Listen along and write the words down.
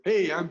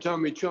Hey, I'm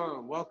Tommy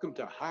Chong. Welcome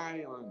to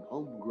High on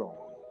Homegrown.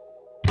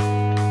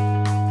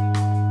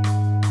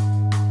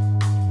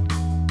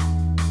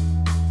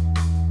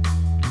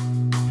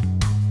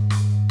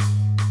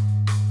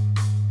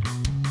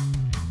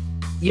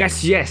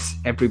 Yes,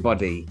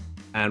 everybody,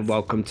 and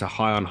welcome to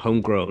High on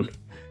Homegrown,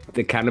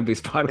 the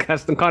Cannabis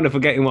podcast. I'm kind of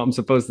forgetting what I'm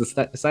supposed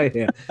to say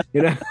here,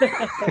 you know? You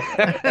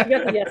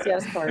got the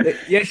yes part.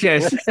 yes.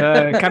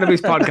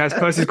 Cannabis podcast,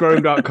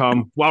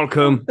 closestgrowing.com.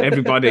 Welcome,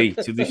 everybody,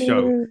 to this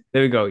show.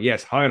 There we go.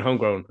 Yes, High on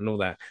Homegrown and all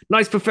that.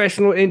 Nice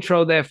professional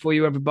intro there for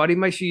you, everybody.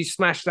 Make sure you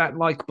smash that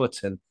like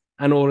button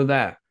and all of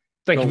that.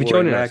 Thank you for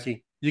joining us.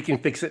 Mackie. You can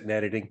fix it in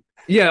editing.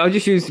 Yeah, I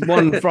just used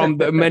one from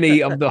the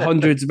many of the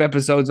hundreds of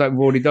episodes that we've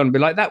already done. Be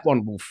like, that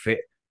one will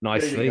fit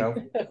nicely.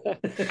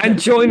 And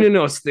joining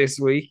us this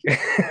week,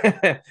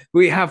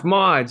 we have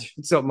Marge.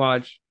 What's up,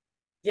 Marge?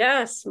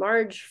 Yes,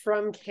 Marge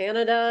from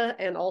Canada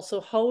and also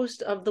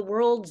host of the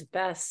world's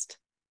best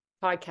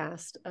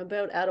podcast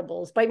about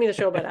edibles. Bite Me the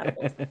Show about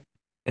edibles.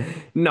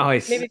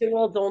 Nice. Maybe the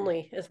world's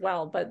only as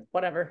well, but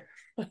whatever.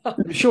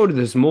 Surely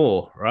there's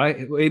more,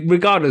 right?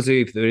 Regardless of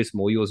if there is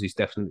more, yours is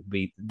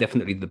definitely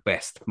the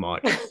best,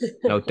 Marge.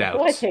 No doubt.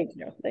 Well, thank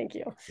you.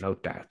 No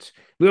doubt.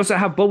 We also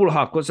have Bubble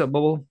Hawk. What's up,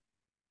 Bubble?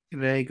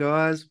 G'day,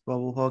 guys.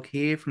 Bubble Hawk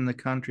here from the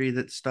country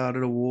that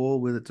started a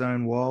war with its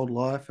own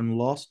wildlife and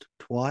lost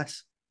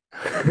twice.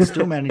 And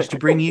still managed to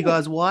bring you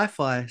guys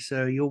Wi-Fi,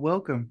 so you're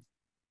welcome.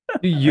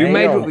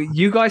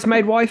 You guys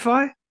made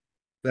Wi-Fi?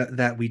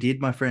 That we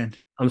did, my friend.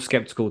 I'm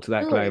skeptical to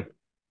that claim.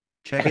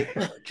 Check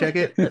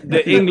it.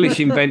 The English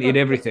invented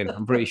everything.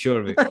 I'm pretty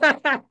sure of it.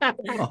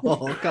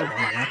 Oh, come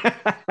on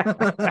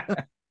now.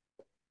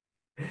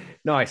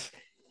 Nice.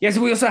 Yes,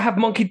 we also have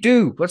Monkey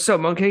Do. What's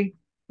up, Monkey?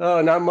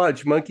 Oh, not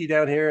much. Monkey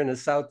down here in the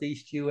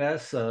southeast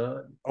U.S.,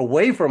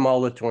 away from all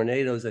the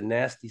tornadoes and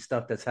nasty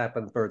stuff that's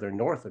happened further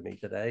north of me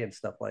today and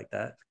stuff like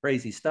that.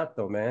 Crazy stuff,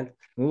 though, man.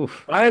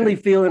 Oof. Finally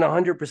feeling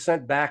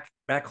 100% back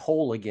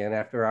whole again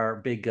after our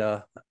big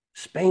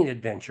Spain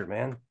adventure,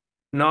 man.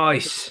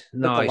 Nice.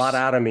 Took a lot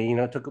out of me. You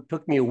know, it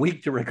took me a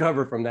week to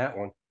recover from that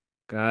one.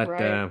 God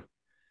damn.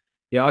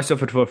 Yeah, I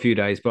suffered for a few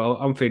days, but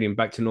I'm feeling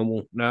back to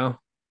normal now.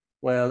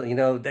 Well, you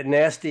know, that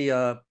nasty,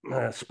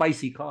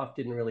 spicy cough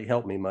didn't really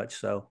help me much.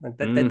 So that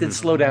did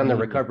slow down the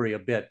recovery a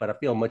bit, but I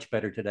feel much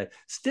better today.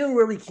 Still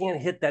really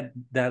can't hit that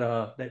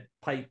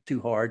pipe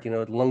too hard. You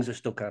know, the lungs are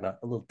still kind of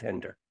a little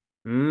tender.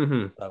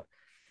 Mm-hmm. So.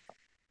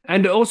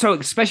 And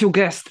also, special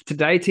guest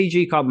today.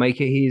 TG can't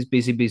make it. He is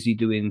busy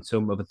doing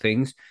some other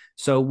things.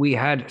 So we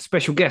had a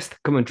special guest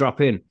come and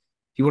drop in.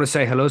 You want to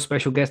say hello,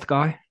 special guest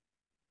guy?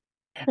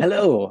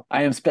 Hello,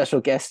 I am special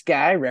guest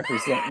guy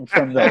representing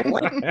from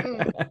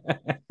the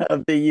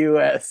of the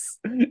U.S.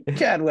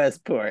 Chad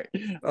Westport.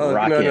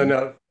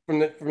 No. From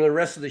the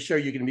rest of the show,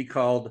 you're going to be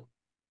called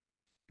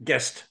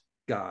guest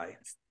guy.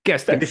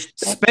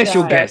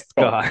 Special guest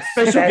guy.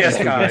 Special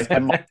guest guy.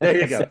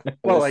 There you go.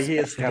 Well, he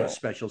is kind of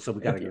special, so we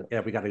got to do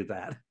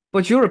that.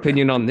 What's your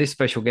opinion on this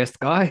special guest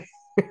guy?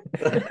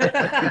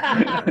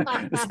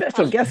 The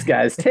special guest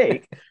guy's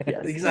take.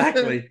 Yes.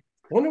 Exactly. I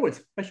wonder what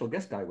special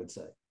guest guy would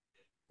say.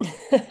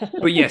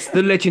 But yes,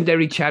 the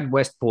legendary Chad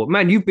Westport.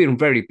 Man, you've been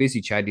very busy,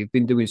 Chad. You've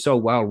been doing so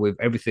well with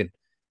everything.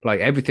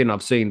 Like everything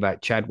I've seen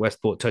that Chad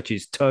Westport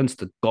touches turns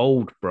to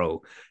gold,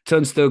 bro.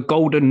 Turns to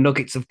golden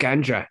nuggets of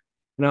ganja.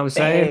 You know what I'm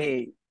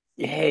saying?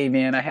 Hey,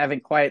 man, I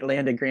haven't quite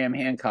landed Graham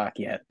Hancock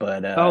yet,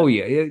 but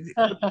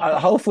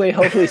hopefully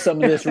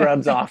some of this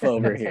rubs off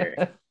over here.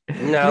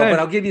 No, but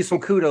I'll give you some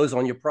kudos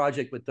on your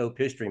project with Dope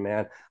History,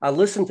 man. I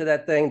listened to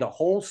that thing, the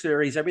whole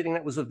series, everything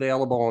that was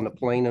available on the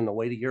plane on the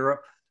way to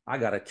Europe. I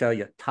got to tell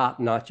you,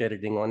 top-notch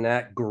editing on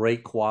that.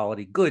 Great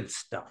quality. Good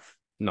stuff.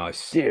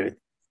 Nice. Dude,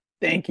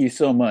 thank you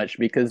so much,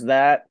 because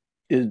that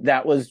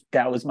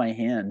was my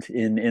hand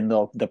in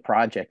the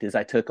project. Is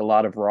I took a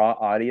lot of raw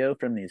audio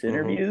from these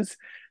interviews,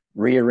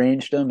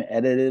 rearranged them,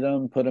 edited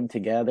them, put them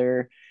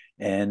together,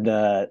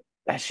 and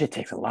that shit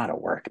takes a lot of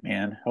work,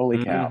 man.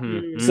 Holy cow.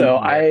 So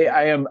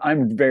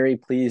I'm very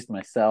pleased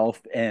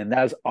myself, and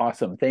that was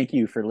awesome. Thank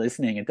you for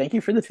listening, and thank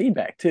you for the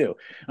feedback too.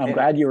 I'm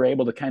glad you were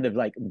able to kind of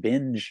like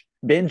binge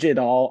it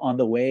all on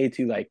the way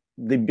to like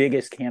the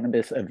biggest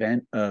cannabis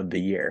event of the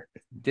year.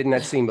 Didn't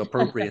that seem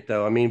appropriate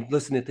though? I mean,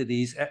 listening to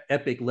these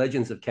epic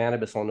legends of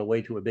cannabis on the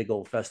way to a big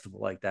old festival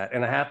like that.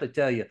 And I have to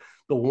tell you,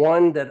 the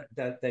one that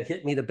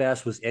hit me the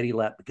best was Eddie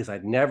Lepp, because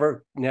I'd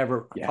never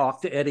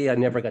talked to Eddie. I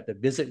never got to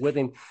visit with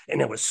him.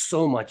 And there was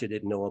so much I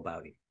didn't know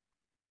about him.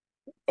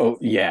 Oh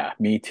yeah,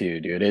 me too,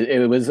 dude.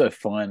 It was a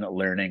fun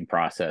learning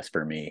process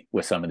for me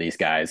with some of these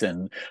guys,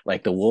 and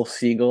like the Wolf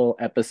Siegel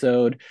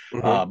episode,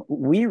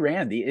 we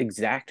ran the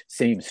exact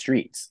same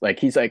streets. Like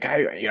he's like,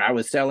 I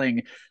was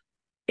selling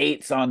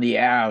eights on the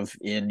Ave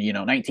in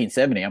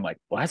 1970. I'm like,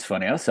 well, that's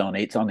funny. I was selling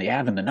eights on the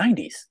Ave in the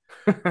 90s.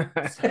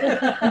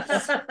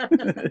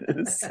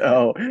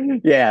 So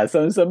yeah,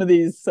 some of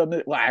these,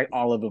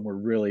 all of them were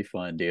really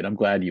fun, dude. I'm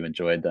glad you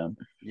enjoyed them.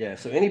 Yeah.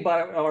 So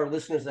anybody, our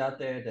listeners out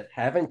there that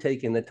haven't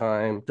taken the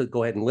time to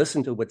go ahead and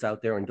listen to what's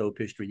out there in dope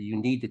history,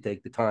 you need to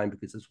take the time,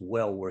 because it's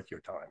well worth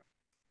your time.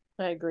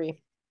 I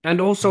agree. And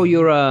also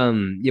your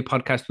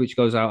podcast, which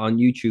goes out on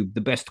YouTube,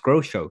 The Best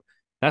Grow Show.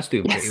 That's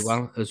doing pretty Yes.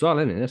 well as well,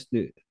 isn't it? That's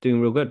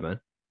doing real good, man.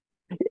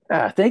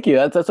 Thank you.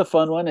 That's a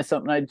fun one. It's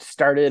something I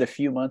started a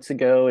few months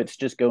ago. It's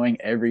just going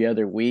every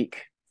other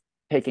week.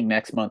 Taking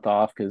next month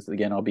off because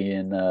again I'll be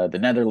in the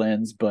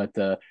Netherlands. But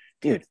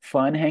dude,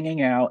 fun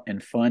hanging out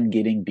and fun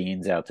getting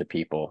beans out to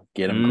people,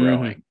 get them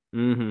growing.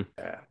 Mm-hmm.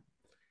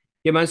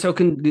 Yeah, man. So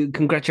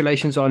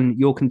congratulations on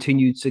your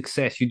continued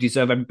success. You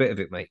deserve every bit of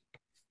it, mate.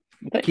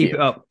 Thank Keep you. it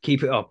up.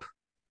 Keep it up.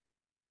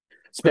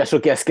 Special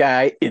guest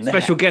guy in the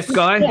Special house. guest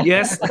guy.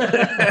 Yes.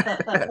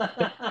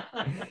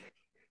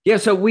 Yeah,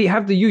 so we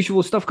have the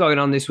usual stuff going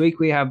on this week.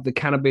 We have the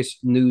cannabis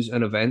news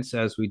and events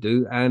as we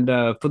do. And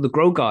for the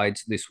grow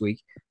guides this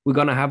week, we're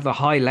going to have the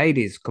high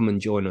ladies come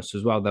and join us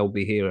as well. They'll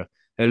be here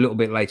a little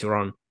bit later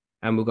on.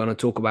 And we're going to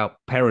talk about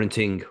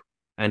parenting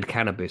and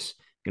cannabis.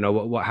 You know,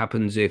 what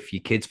happens if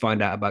your kids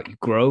find out about your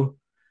grow?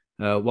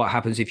 What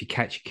happens if you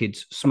catch your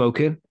kids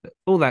smoking?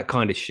 All that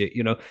kind of shit,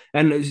 you know.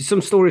 And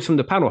some stories from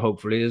the panel,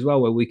 hopefully, as well,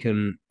 where we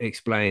can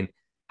explain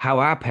how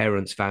our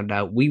parents found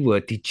out we were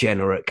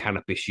degenerate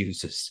cannabis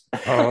users.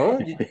 Oh,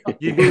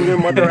 you mean your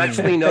mother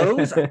actually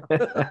knows?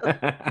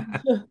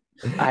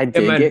 I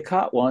did get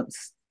caught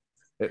once.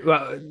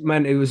 Well,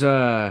 man, it was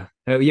yeah,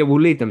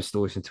 we'll leave them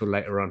stories until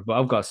later on, but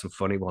I've got some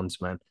funny ones,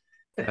 man.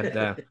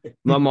 And,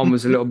 my mom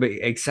was a little bit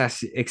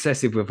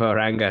excessive with her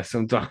anger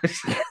sometimes.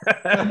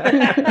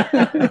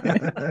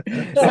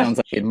 Sounds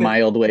like a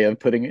mild way of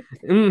putting it.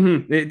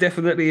 It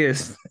definitely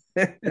is.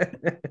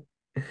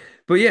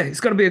 But yeah, it's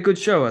going to be a good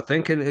show, I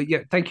think. And yeah,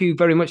 thank you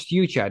very much to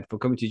you, Chad, for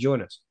coming to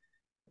join us.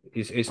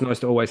 It's nice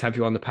to always have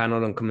you on the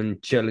panel and come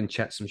and chill and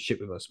chat some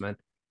shit with us, man.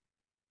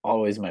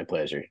 Always my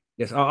pleasure.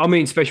 Yes, I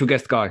mean special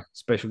guest guy.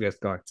 Special guest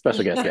guy.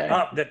 Special guest guy.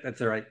 Oh,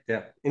 that's all right.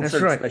 Yeah. Insert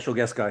That's right. special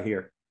guest guy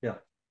here. Yeah.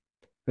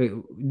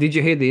 Did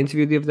you hear the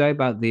interview the other day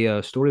about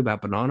the story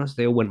about bananas?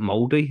 They all went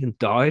moldy and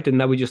died, and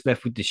now we're just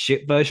left with the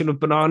shit version of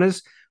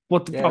bananas.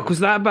 What the fuck was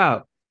that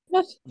about?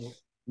 What?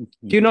 Do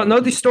you not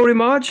know this story,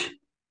 Marge?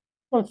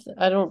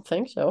 I don't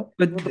think so.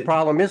 But The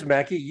problem is,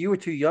 Mackie, you were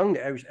too young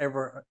to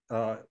ever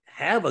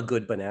have a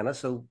good banana,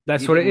 so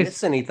That's you what it didn't is.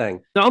 miss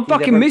anything. no, I'm You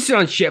fucking never- missing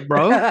on shit,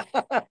 bro.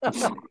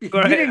 You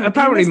Right, didn't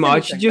apparently, miss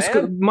Marge anything,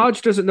 man.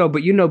 Marge doesn't know,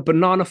 but you know,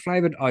 banana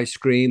flavored ice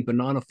cream,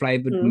 banana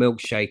flavored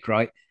milkshake,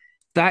 right?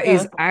 That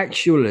is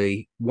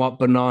actually what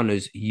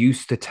bananas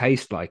used to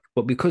taste like,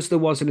 but because there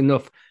wasn't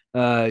enough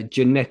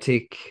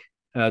genetic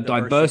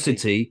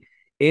diversity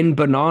in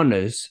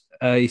bananas,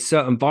 a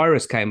certain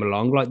virus came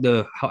along, like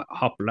the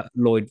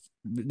hoploid,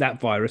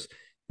 that virus,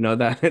 you know,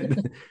 that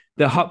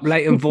the hop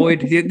latent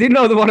void. You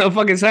know the one I'm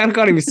fucking saying? I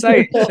can't even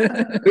say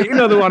it. But you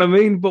know the one I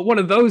mean. But one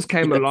of those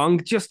came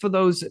along just for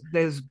those.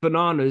 There's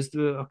bananas.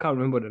 I can't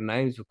remember what the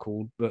names were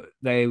called, but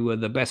they were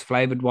the best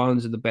flavored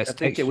ones and the I best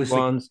think it textured was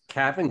ones.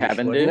 Cavendish,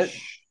 wasn't it?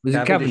 Was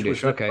it Cavendish?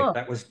 was the- Okay.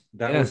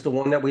 That was the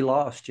one that we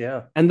lost,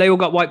 yeah. And they all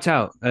got wiped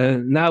out.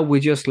 Now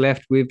we're just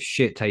left with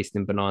shit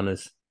tasting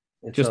bananas.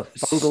 It's Just a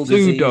fungal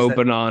disease pseudo that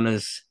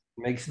bananas.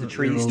 makes the They're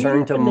trees all-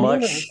 turn to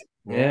mush.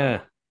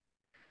 Yeah.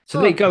 So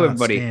there you go, Can't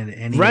everybody. stand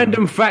any of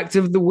Random fact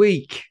of the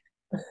week.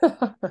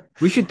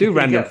 We should do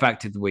random Yeah.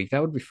 fact of the week.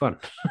 That would be fun.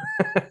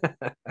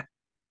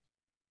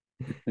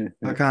 them.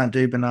 I can't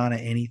do banana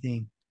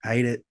anything.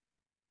 Hate it.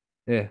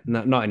 Yeah,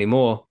 not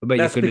anymore. I bet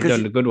That's you could have because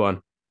done the good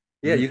one.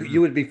 Yeah,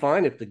 you would be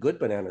fine if the good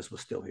bananas were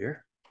still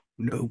here.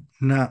 No.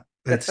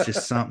 That's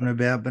just something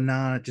about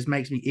banana. It just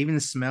makes me, even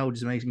the smell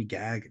just makes me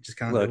gag. I just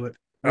can't Look, do it.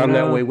 I'm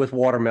that No. way with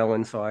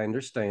watermelon, so I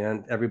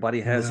understand.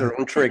 Everybody has their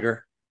own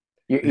trigger.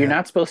 You're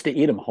not supposed to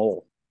eat them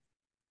whole.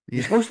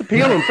 You're supposed to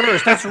peel them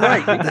first. That's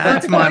right.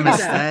 That's my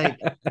mistake.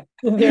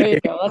 There you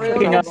go. That's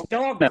Picking up-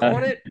 Dog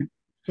on it.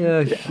 Yeah, I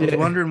was shit.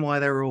 wondering why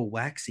they were all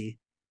waxy.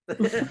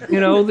 You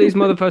know, all these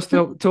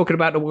motherfuckers talking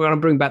about we're going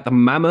to bring back the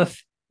mammoth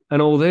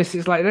and all this.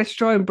 It's like, let's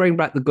try and bring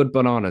back the good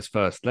bananas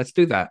first. Let's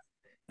do that.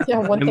 Yeah,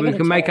 one And thing we at a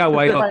can make time. our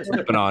way up Right. to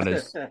the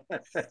bananas. You know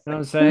what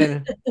I'm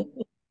saying?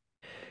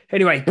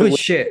 Anyway, good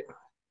shit.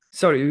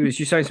 Sorry, was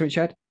you saying something,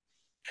 Chad?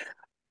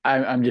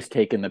 I'm just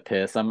taking the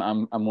piss.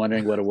 I'm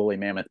wondering what a woolly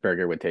mammoth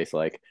burger would taste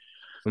like.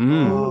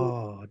 Mm.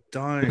 Oh,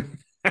 don't.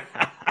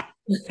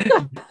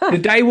 The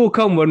day will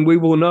come when we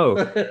will know.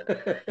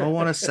 I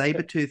want a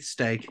saber tooth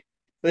steak.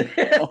 You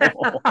know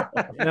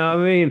what I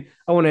mean?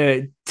 I want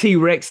a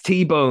T-Rex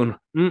T-bone.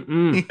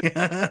 Mm-mm.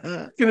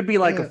 It's going to be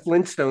like a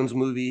Flintstones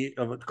movie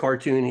of a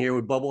cartoon here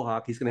with Bubble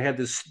Hawk. He's going to have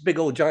this big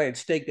old giant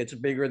steak that's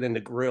bigger than the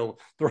grill,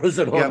 throws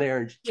it on Yep.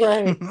 there.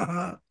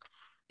 Right.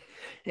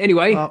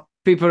 Anyway, Oh.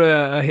 people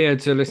are here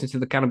to listen to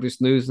the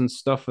cannabis news and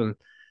stuff. And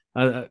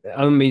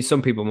I mean,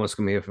 some people must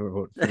come here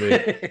for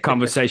the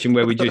conversation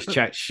where we just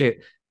chat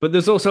shit. But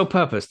there's also a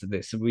purpose to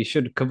this. We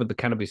should cover the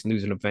cannabis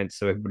news and events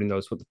so everybody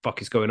knows what the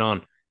fuck is going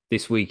on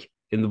this week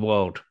in the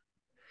world.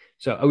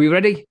 So are we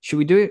ready? Should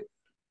we do it?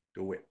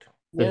 Do it.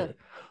 Yeah.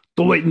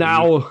 Do it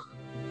now.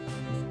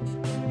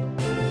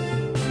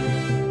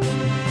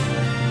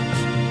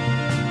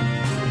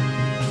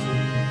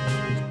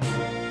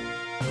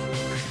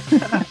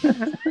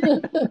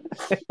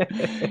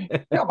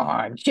 Come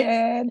on,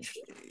 Chad.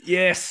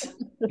 Yes.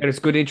 And it's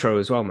a good intro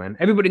as well, man.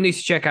 Everybody needs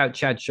to check out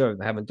Chad's show if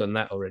they haven't done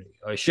that already.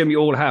 I assume you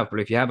all have, but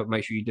if you haven't,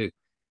 make sure you do.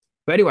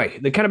 But anyway,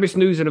 the cannabis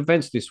news and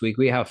events this week,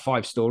 we have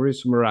 5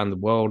 stories from around the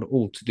world,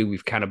 all to do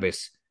with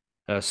cannabis.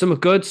 Some are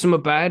good, some are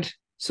bad,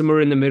 some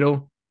are in the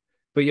middle.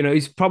 But, you know,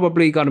 it's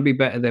probably going to be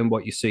better than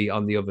what you see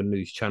on the other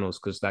news channels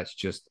because that's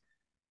just,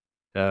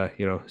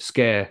 you know,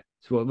 scare.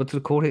 So what do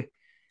they call it?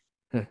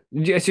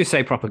 Let's just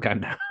say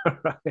propaganda.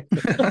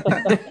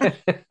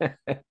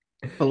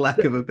 For lack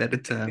of a better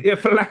term. Yeah,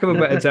 for lack of a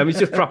better term, it's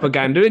just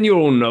propaganda, and you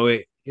all know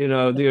it. You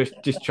know, they're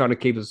just trying to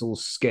keep us all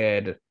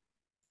scared.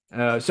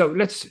 So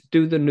let's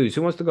do the news.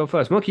 Who wants to go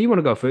first? Monkey, you want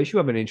to go first? You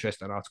have an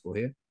interesting article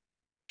here.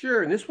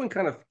 Sure. And this one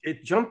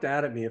it jumped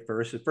out at me at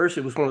first. At first,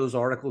 it was one of those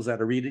articles that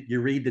you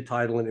read the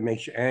title and it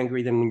makes you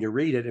angry. Then when you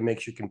read it, it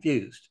makes you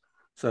confused.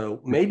 So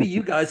maybe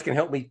you guys can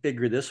help me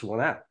figure this one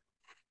out.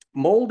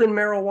 Mold and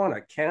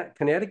marijuana.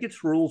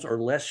 Connecticut's rules are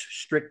less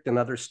strict than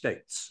other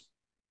states.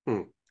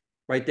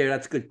 Right there.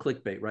 That's good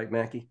clickbait, right,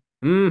 Mackie?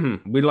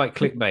 We like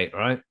clickbait,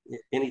 right?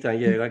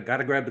 Anytime. Yeah, I got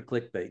to grab the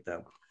clickbait,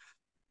 though.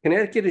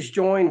 Connecticut is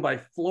joined by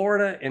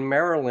Florida and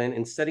Maryland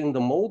in setting the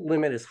mold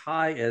limit as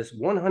high as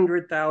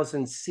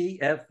 100,000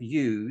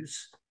 CFUs,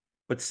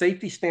 but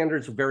safety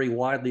standards vary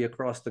widely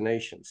across the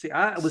nation. See,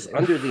 I was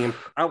under the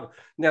now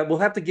we'll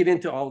have to get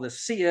into all the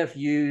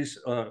CFUs.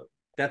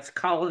 That's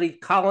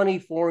colony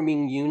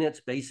forming units,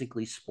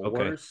 basically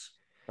spores.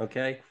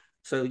 Okay.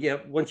 So yeah,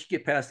 once you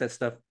get past that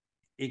stuff,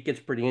 it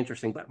gets pretty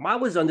interesting. But I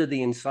was under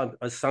the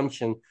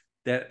assumption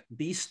that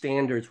these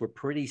standards were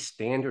pretty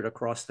standard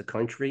across the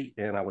country,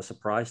 and I was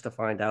surprised to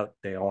find out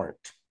they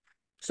aren't.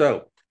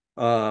 So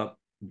Brantford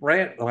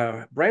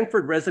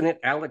resident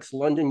Alex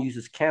London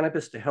uses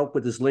cannabis to help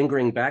with his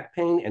lingering back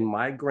pain and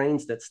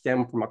migraines that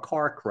stem from a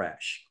car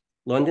crash.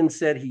 London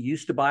said he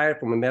used to buy it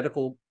from a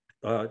medical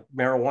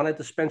marijuana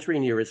dispensary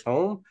near his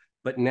home,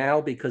 but now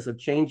because of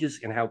changes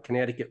in how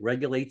Connecticut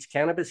regulates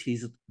cannabis,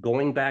 he's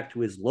going back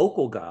to his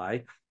local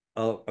guy,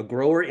 a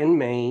grower in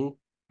Maine.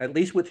 At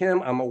least with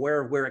him, I'm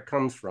aware of where it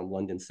comes from,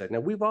 London said.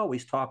 Now, we've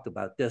always talked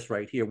about this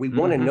right here. We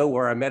want to know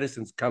where our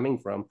medicine's coming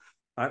from.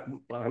 I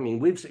mean,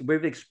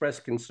 we've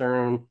expressed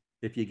concern.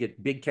 If you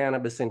get big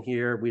cannabis in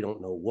here, we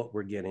don't know what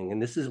we're getting.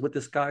 And this is what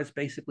this guy's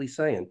basically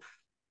saying.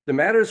 The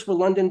matters for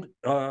London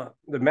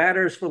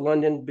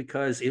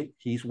because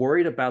he's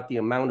worried about the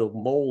amount of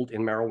mold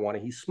in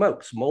marijuana he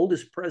smokes. Mold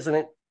is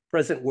present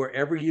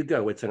wherever you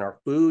go. It's in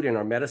our food, in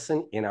our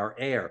medicine, in our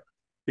air.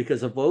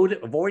 Because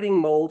avoiding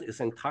mold is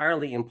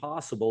entirely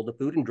impossible, the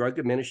Food and Drug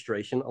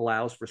Administration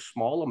allows for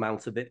small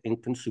amounts of it in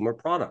consumer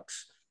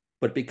products.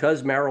 But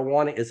because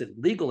marijuana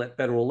isn't legal at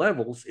federal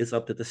levels, it's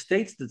up to the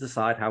states to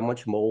decide how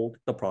much mold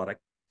the product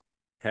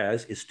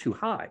has is too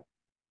high.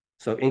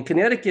 So in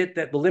Connecticut,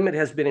 the limit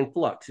has been in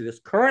flux. It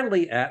is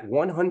currently at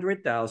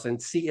 100,000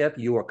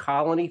 CFU, or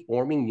colony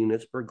forming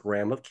units per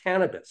gram of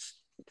cannabis.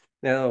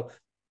 Now,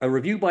 a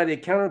review by the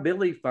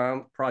Accountability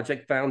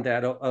Project found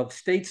that of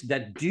states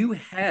that do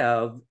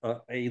have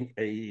a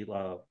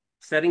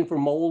setting for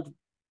mold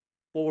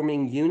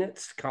forming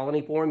units,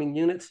 colony forming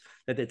units,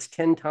 that it's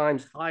 10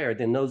 times higher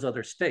than those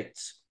other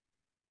states.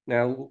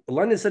 Now,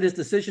 London said his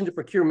decision to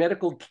procure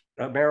medical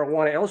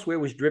marijuana elsewhere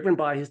was driven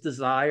by his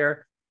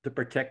desire to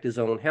protect his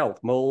own health.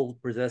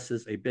 Mold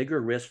possesses a bigger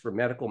risk for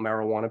medical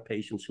marijuana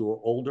patients who are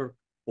older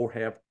or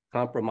have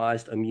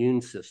compromised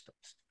immune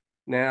systems.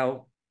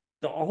 Now,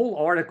 the whole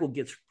article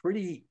gets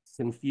pretty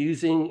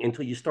confusing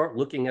until you start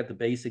looking at the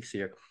basics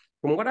here.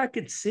 From what I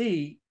could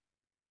see,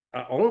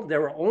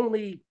 there are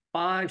only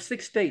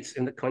 5-6 states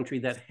in the country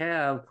that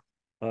have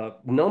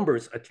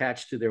numbers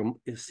attached to their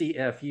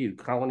CFU,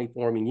 colony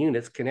forming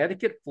units: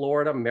 Connecticut,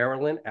 Florida,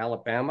 Maryland,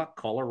 Alabama,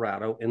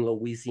 Colorado, and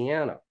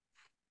Louisiana.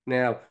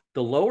 Now,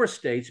 the lower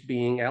states,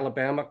 being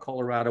Alabama,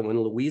 Colorado, and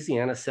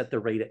Louisiana, set the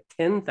rate at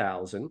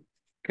 10,000.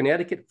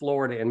 Connecticut,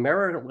 Florida, and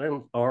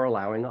Maryland are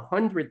allowing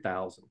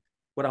 100,000.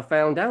 What I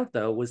found out,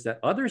 though, was that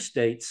other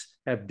states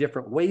have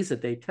different ways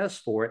that they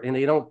test for it, and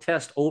they don't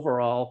test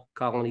overall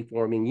colony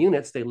forming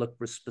units. They look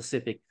for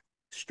specific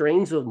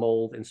strains of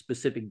mold and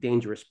specific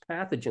dangerous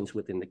pathogens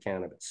within the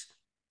cannabis.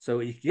 So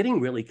it's getting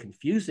really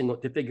confusing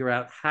to figure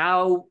out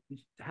how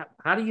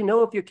do you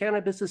know if your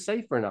cannabis is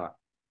safe or not?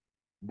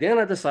 Then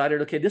I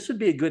decided, okay, this would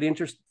be a good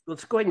interest.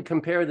 Let's go ahead and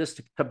compare this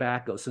to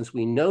tobacco, since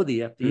we know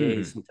the FDA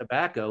is in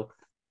tobacco.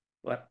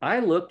 But I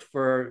looked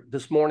for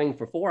this morning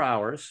for 4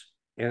 hours,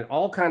 and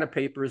all kind of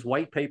papers,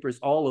 white papers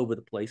all over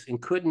the place,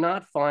 and could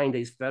not find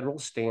a federal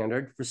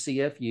standard for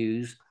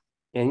CFUs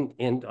in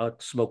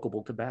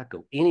smokable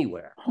tobacco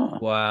anywhere.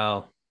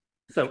 Wow.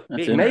 So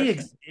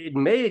it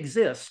may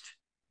exist,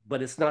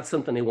 but it's not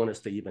something they want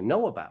us to even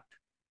know about.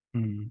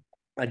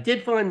 I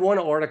did find one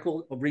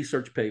article, a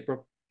research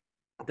paper,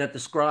 that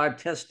described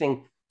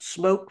testing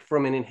smoke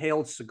from an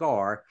inhaled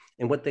cigar,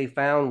 and what they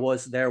found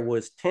was there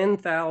was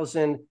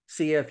 10,000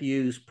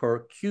 CFUs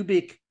per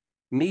cubic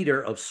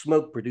meter of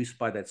smoke produced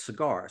by that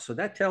cigar. So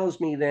that tells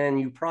me then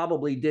you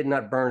probably did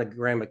not burn a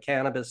gram of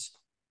cannabis,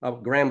 a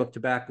gram of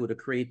tobacco to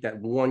create that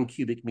 1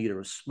 cubic meter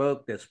of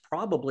smoke. That's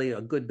probably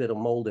a good bit of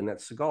mold in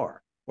that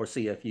cigar or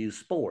CFU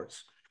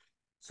spores.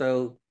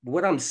 So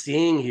what I'm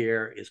seeing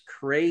here is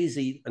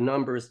crazy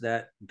numbers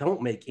that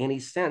don't make any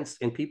sense,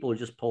 and people are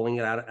just pulling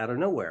it out of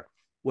nowhere.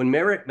 When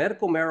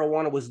medical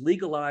marijuana was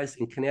legalized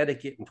in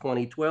Connecticut in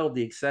 2012,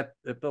 the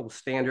acceptable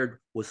standard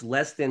was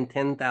less than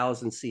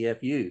 10,000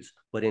 CFUs.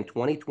 But in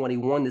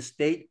 2021, the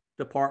State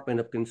Department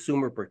of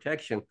Consumer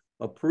Protection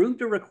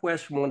approved a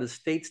request from one of the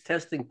state's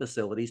testing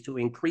facilities to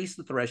increase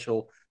the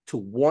threshold to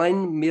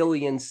 1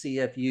 million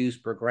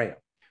CFUs per gram.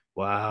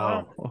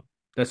 Wow.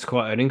 That's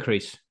quite an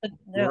increase.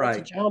 Yeah, Right.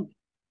 that's a jump.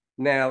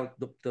 Now,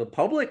 the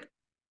public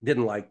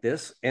didn't like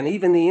this, and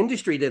even the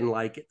industry didn't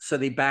like it, so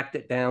they backed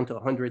it down to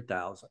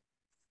 100,000.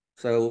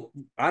 So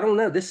I don't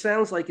know. This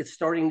sounds like it's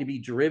starting to be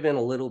driven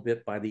a little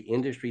bit by the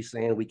industry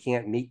saying we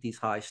can't meet these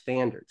high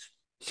standards.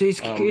 See,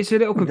 it's a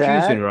little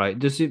confusing, right?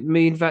 Does it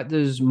mean that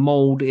there's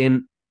mold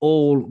in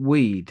all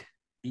weed?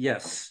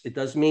 Yes, it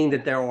does mean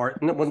that there are,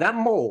 well, not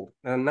mold,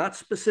 not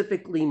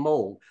specifically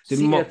mold.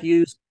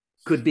 CFUs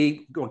could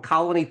be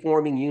colony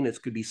forming units,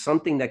 could be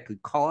something that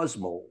could cause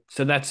mold.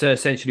 So that's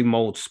essentially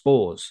mold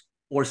spores,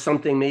 or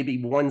something,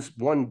 maybe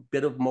one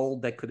bit of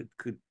mold that could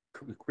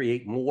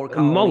create more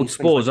colonies. Mold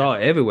spores are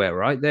everywhere,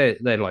 right? They're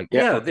like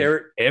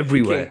they're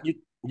everywhere.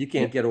 You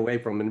can't get away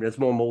from them. There's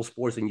more mold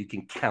spores than you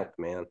can count,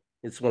 man.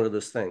 It's one of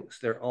those things.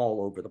 They're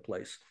all over the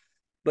place.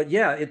 But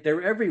yeah,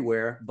 they're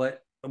everywhere. But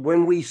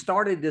when we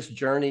started this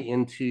journey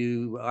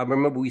into, I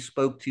remember we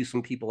spoke to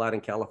some people out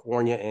in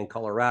California and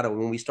Colorado.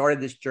 When we started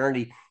this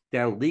journey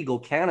down legal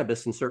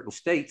cannabis in certain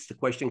states, the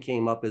question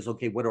came up is,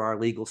 okay, what are our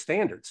legal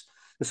standards?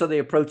 And so they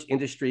approached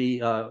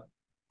industry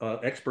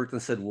experts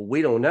and said, well,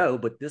 we don't know,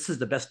 but this is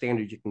the best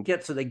standard you can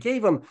get. So they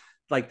gave them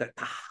like the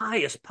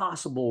highest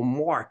possible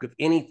mark of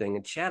anything.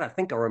 And Chad, I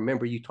think I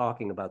remember you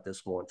talking about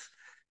this once.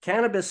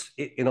 Cannabis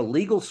in a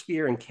legal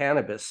sphere in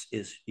cannabis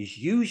is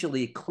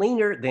usually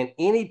cleaner than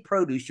any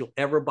produce you'll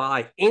ever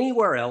buy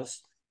anywhere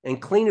else,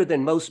 and cleaner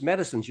than most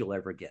medicines you'll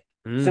ever get,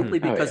 simply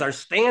because our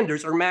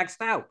standards are maxed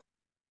out.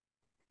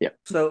 Yeah.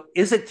 So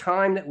is it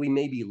time that we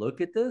maybe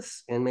look at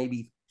this and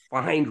maybe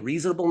find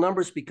reasonable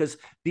numbers? Because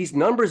these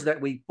numbers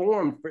that we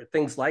formed for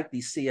things like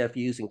these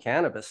CFUs in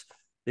cannabis,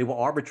 they were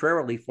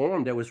arbitrarily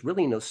formed. There was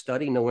really no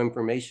study, no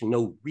information,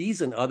 no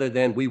reason other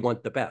than we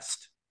want the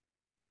best.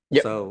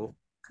 Yep. So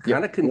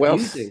kind of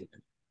confusing.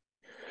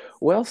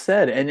 Well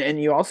said.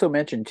 And you also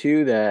mentioned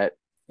too that,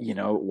 you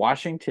know,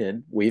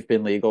 Washington, we've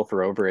been legal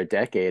for over a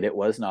decade. It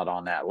was not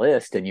on that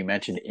list. And you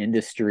mentioned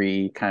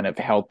industry kind of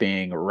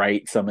helping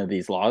write some of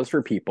these laws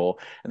for people.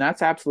 And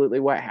that's absolutely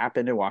what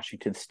happened in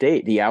Washington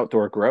State. The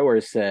outdoor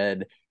growers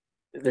said,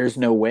 there's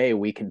no way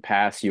we can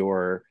pass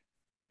your,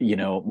 you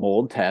know,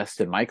 mold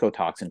test and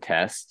mycotoxin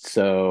tests.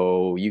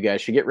 So you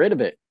guys should get rid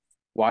of it.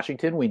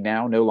 Washington, we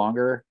now no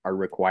longer are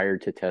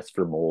required to test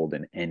for mold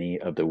in any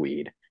of the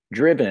weed,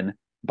 driven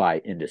by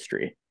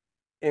industry.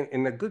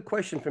 And the good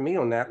question for me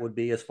on that would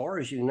be, as far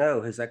as you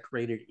know, has that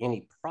created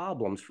any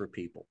problems for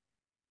people?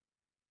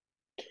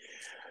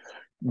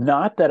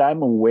 Not that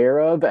I'm aware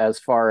of as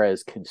far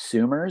as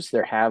consumers.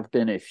 There have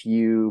been a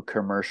few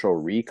commercial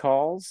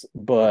recalls,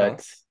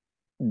 but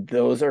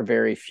those are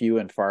very few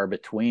and far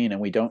between. And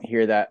we don't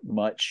hear that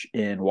much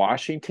in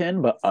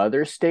Washington, but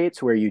other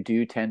states where you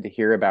do tend to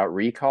hear about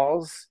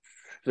recalls,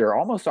 they're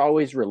almost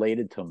always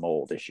related to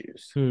mold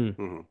issues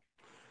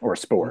or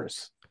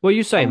spores. Well,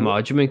 you say,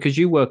 Marge, I mean, because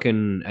you work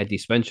in a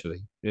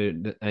dispensary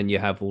and you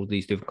have all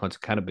these different kinds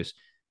of cannabis.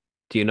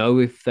 Do you know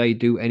if they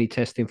do any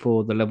testing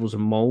for the levels of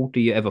mold?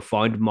 Do you ever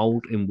find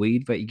mold in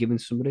weed that you're giving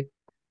somebody?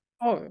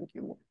 Oh,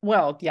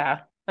 well, yeah.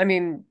 I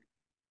mean,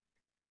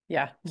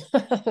 yeah.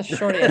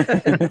 Short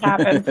answer,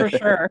 happened for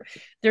sure.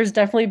 There's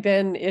definitely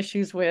been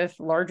issues with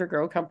larger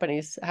grow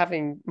companies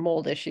having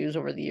mold issues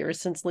over the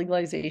years since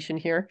legalization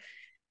here.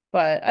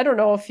 But I don't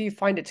know if you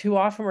find it too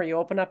often where you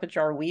open up a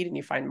jar of weed and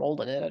you find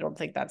mold in it. I don't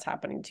think that's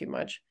happening too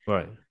much.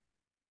 Right.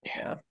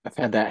 Yeah. I've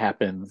had that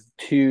happen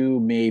 2,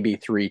 maybe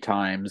 3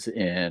 times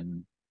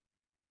in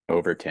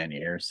over 10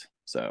 years.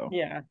 So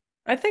yeah,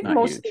 I think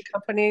most of the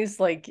companies,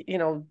 like, you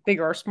know, big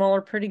or small,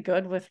 are pretty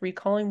good with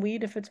recalling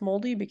weed if it's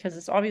moldy, because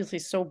it's obviously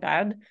so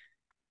bad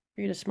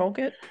for you to smoke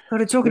it. No,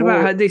 they're talking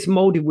about how this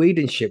moldy weed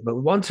and shit. But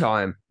one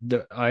time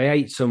I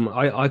ate some,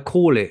 I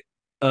call it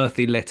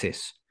earthy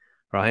lettuce.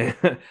 Right,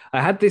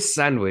 I had this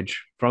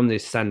sandwich from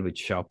this sandwich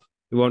shop.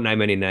 We won't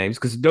name any names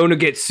because I don't want to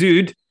get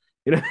sued,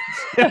 you know.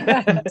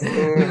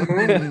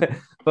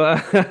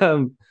 But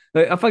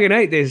I fucking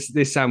ate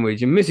this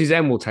sandwich, and Mrs.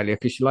 M will tell you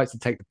because she likes to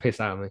take the piss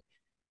out of me.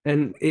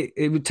 And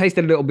it would taste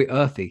a little bit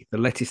earthy. The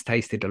lettuce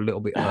tasted a little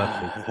bit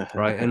earthy,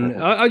 right?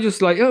 And I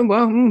just like, oh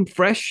well,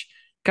 fresh.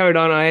 Carried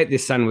on. I ate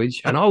this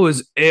sandwich, and I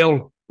was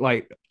ill,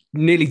 like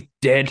nearly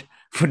dead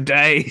for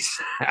days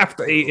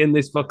after eating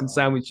this fucking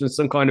sandwich and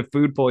some kind of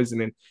food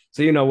poisoning.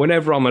 So, you know,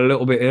 whenever I'm a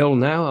little bit ill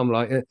now, I'm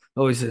like,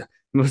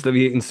 must have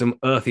eaten some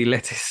earthy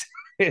lettuce.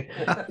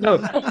 No,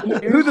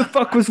 who the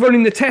fuck was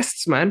running the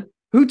tests, man?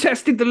 Who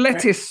tested the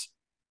lettuce?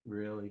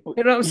 Really?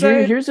 You know what I'm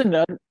saying?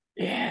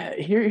 Yeah,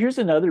 here's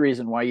another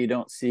reason why you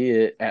don't see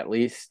it, at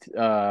least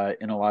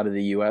in a lot of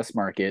the US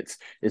markets,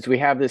 is we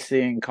have this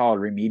thing called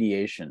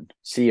remediation,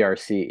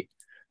 CRC.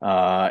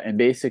 And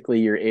basically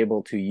you're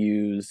able to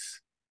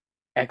use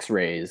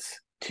X-rays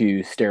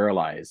to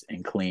sterilize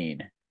and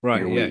clean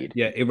Right. your Yeah. weed.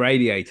 Yeah.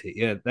 Irradiate it.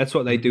 Yeah. That's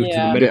what they do to the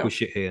Yeah. medical Yeah.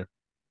 shit here.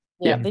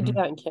 Yeah, Yeah. they do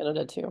that in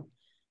Canada too.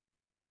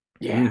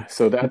 Yeah,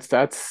 so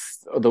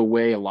that's the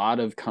way a lot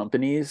of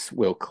companies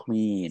will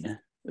clean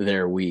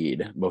their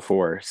weed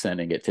before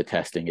sending it to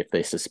testing if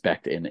they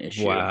suspect an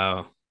issue.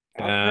 Wow.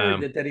 I've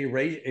heard that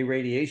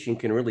irradiation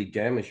can really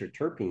damage your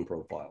terpene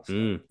profiles.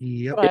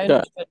 Yep. But I It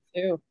does. understood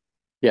too.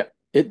 Yeah,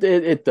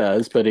 it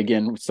does. But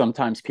again,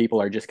 sometimes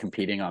people are just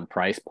competing on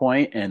price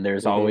point, and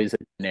there's always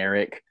a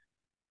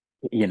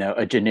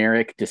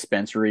generic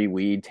dispensary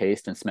weed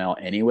taste and smell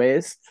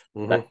anyways.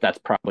 That's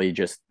probably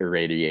just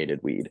irradiated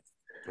weed.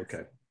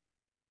 Okay.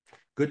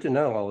 Good to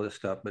know all this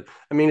stuff. But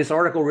I mean, this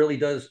article really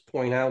does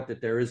point out that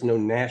there is no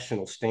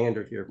national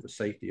standard here for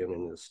safety. I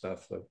mean, this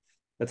stuff. So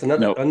that's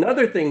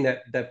another thing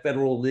that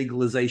federal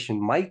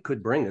legalization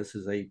could bring us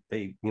is a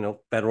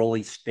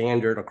federally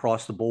standard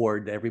across the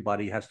board.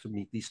 Everybody has to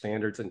meet these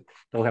standards and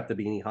don't have to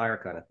be any higher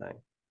kind of thing.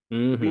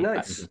 It'd be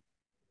nice.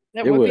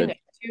 That It would be would. nice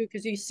too,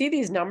 because you see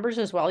these numbers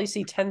as well. You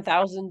see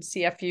 10,000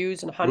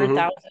 CFUs and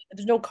 100,000.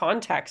 There's no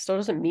context, so it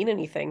doesn't mean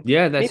anything.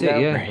 Yeah, that's Maybe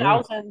it. Yeah.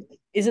 10,000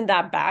 isn't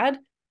that bad,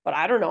 but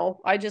I don't know.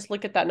 I just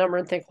look at that number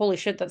and think, holy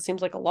shit, that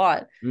seems like a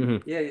lot.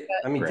 Yeah,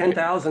 I mean,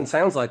 10,000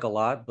 sounds like a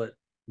lot, but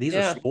these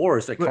are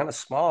spores. They're kind of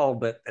small,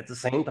 but at the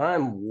same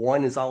time,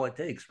 one is all it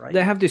takes, right?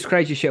 They have this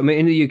crazy shit. I mean,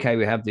 in the UK,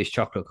 we have this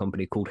chocolate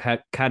company called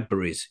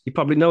Cadbury's. You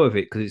probably know of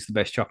it because it's the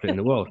best chocolate in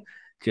the world.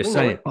 Just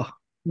saying.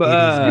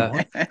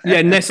 But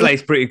yeah,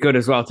 Nestle's pretty good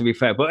as well, to be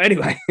fair. But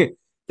anyway,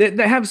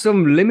 they have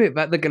some limit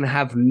that they're going to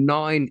have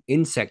 9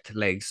 insect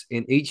legs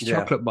in each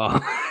chocolate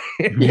bar.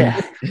 Yeah.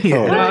 You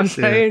know what I'm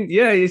saying?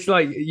 Yeah, it's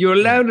like you're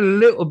allowed a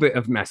little bit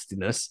of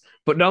nastiness,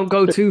 but don't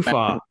go too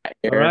far.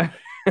 All right?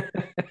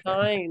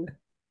 9.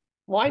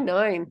 Why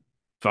 9?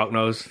 Fuck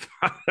knows.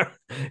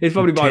 It's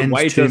probably by 10's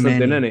weight too or something,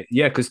 many. isn't it?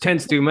 Yeah, because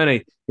 10's too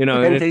many, you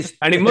know. 10 And tastes-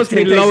 it must 10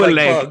 be tastes lower like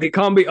leg. bug. It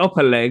can't be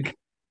upper leg,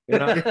 you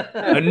know.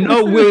 And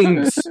no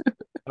wings.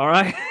 All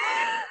right.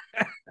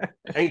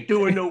 Ain't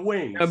doing no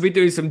wings. I'll be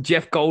doing some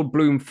Jeff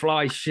Goldblum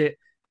fly shit,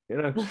 you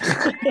know.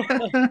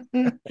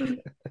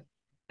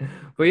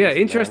 But yeah,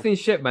 interesting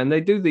shit, man.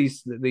 They do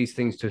these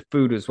things to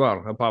food as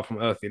well, apart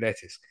from earthy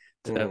lettuce,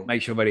 to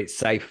make sure that it's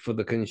safe for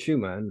the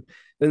consumer.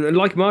 And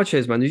like March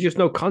says, man, there's just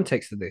no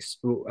context to this.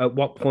 At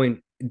what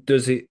point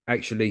does it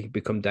actually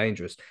become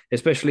dangerous?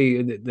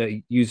 Especially they're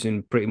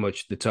using pretty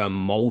much the term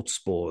mold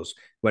spores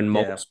when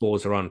mold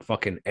spores are on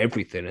fucking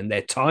everything and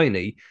they're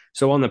tiny.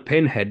 So on the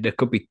pinhead, there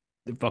could be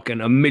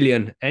fucking a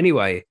million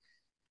anyway.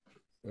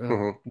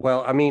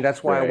 Well, I mean,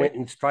 that's why I went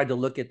and tried to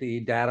look at the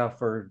data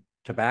for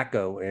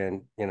tobacco,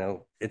 and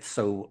it's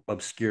so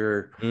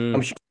obscure.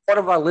 I'm sure one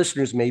of our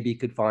listeners maybe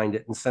could find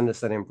it and send us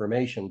that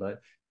information,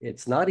 but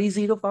it's not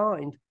easy to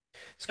find.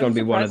 It's going to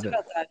be one of the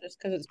about that just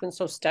because it's been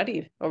so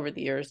studied over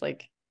the years.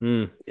 Like,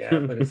 yeah,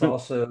 but it's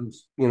also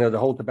the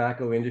whole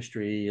tobacco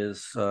industry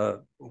is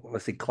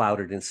let's say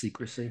clouded in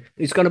secrecy.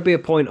 It's going to be a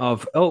point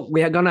of,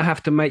 we are going to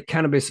have to make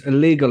cannabis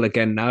illegal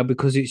again now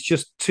because it's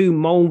just too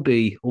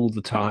moldy all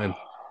the time.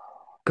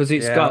 Because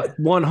it's got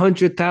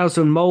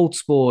 100,000 mold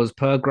spores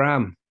per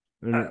gram.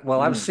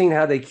 Well, I've seen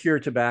how they cure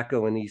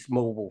tobacco in these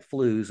mobile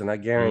flues, and I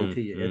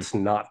guarantee you it's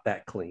not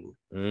that clean.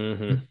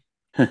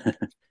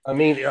 I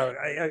mean,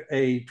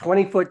 a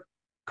 20-foot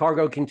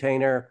cargo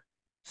container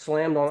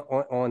slammed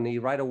on the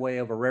right of way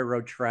of a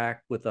railroad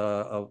track with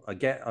a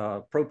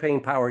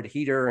propane powered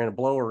heater and a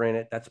blower in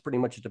it. That's pretty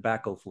much a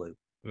tobacco flue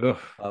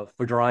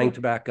for drying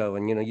tobacco.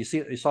 And you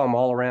saw them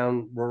all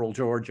around rural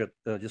Georgia,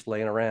 just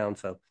laying around.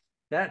 So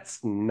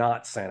that's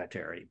not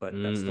sanitary, but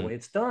that's the way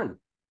it's done.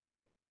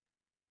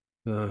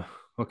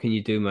 What can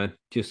you do, man?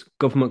 Just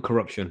government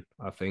corruption,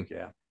 I think.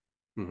 Yeah.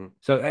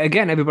 So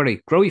again,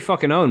 everybody, grow your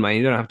fucking own, man.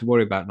 You don't have to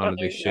worry about none of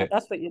this shit.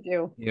 That's what you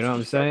do. You know what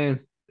I'm saying?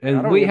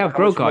 And we have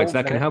grow guides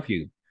that can help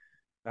you.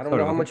 I don't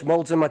know how much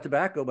mold's in my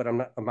tobacco, but I'm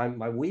not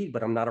my weed,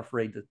 but I'm not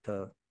afraid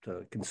to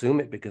consume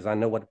it because I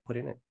know what to put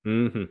in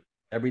it.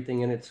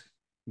 Everything in it's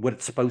what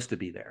it's supposed to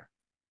be there.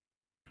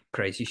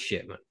 Crazy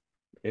shit, man.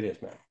 It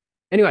is, man.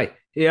 Anyway,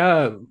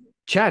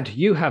 Chad,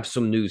 you have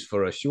some news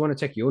for us. You want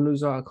to take your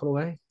news article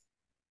away?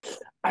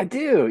 I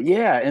do,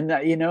 yeah. And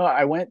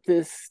I went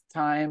this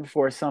time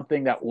for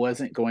something that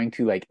wasn't going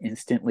to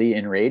instantly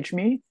enrage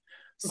me.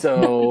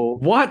 So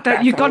what?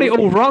 That you got it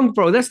all wrong,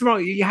 bro. That's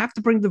wrong. You have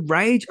to bring the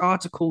rage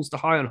articles to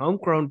High on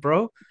Homegrown,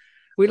 bro.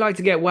 We like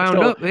to get wound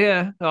up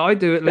here. Oh, I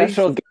do at least.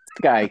 Special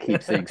guest guy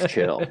keeps things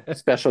chill.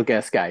 Special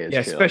guest guy is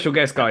chill. Special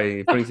guest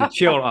guy brings the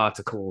chill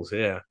articles.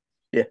 Yeah.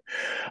 Yeah.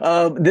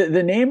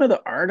 The name of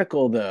the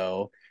article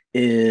though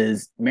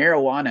is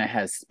marijuana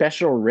has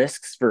special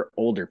risks for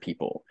older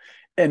people.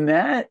 And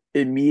that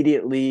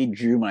immediately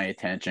drew my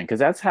attention because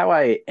that's how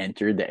I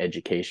entered the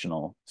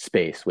educational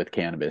space with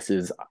cannabis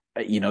is,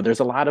 there's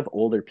a lot of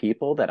older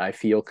people that I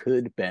feel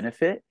could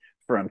benefit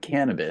from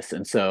cannabis.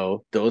 And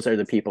so those are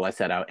the people I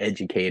set out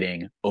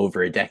educating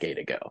over a decade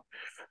ago.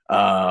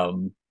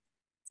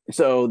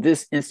 So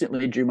this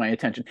instantly drew my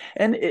attention.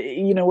 And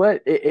you know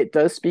what? It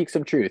does speak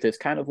some truth. It's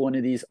kind of one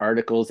of these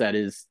articles that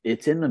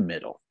it's in the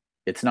middle.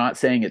 It's not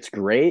saying it's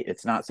great.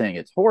 It's not saying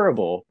it's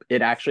horrible.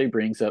 It actually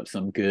brings up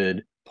some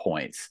good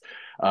points.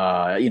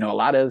 A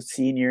lot of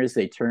seniors,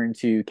 they turn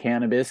to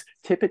cannabis,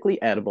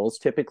 typically edibles.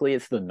 Typically,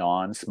 it's the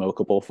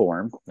non-smokable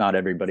form. Not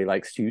everybody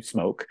likes to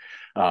smoke.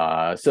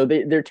 So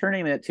they're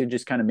turning it to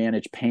just kind of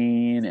manage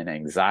pain and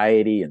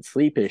anxiety and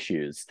sleep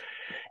issues.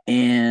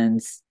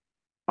 And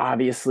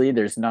obviously,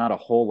 there's not a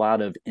whole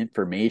lot of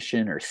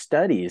information or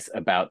studies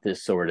about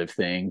this sort of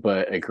thing,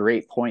 but a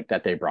great point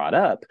that they brought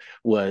up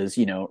was,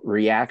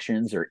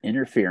 reactions or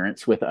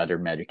interference with other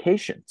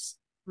medications.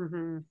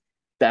 Mm-hmm.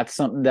 That's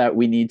something that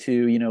we need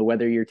to,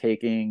 whether you're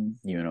taking,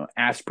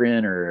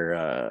 aspirin or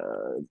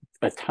a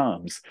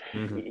Tums,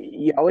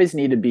 you always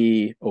need to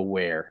be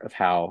aware of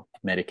how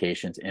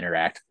medications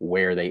interact,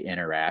 where they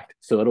interact.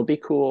 So it'll be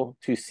cool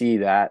to see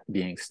that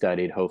being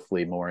studied,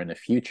 hopefully more in the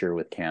future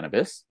with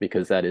cannabis,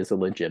 because that is a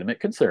legitimate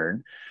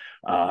concern.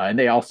 And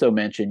they also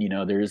mentioned,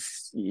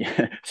 there's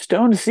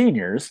stoned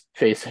seniors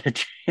face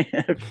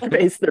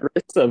the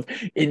risks of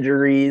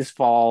injuries,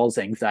 falls,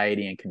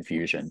 anxiety, and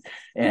confusion.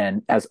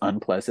 And as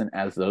unpleasant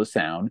as those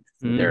sound,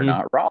 they're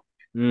not wrong.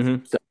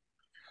 So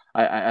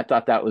I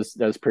thought that was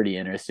pretty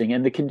interesting.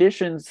 And the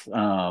conditions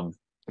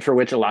for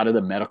which a lot of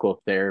the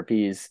medical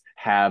therapies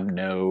have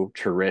no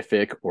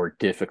terrific or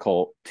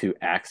difficult to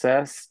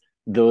access,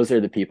 those are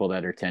the people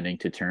that are tending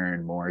to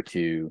turn more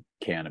to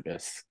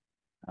cannabis.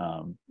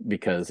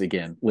 Because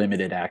again,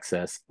 limited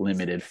access,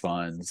 limited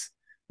funds,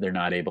 they're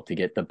not able to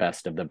get the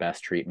best of the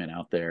best treatment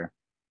out there.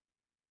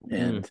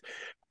 And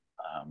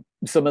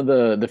some of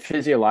the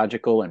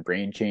physiological and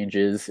brain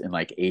changes in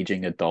like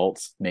aging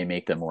adults may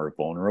make them more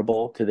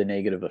vulnerable to the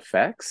negative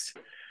effects.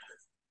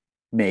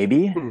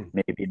 Maybe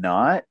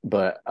not,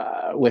 but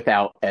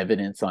without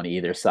evidence on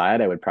either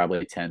side, I would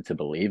probably tend to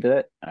believe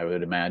it. I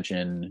would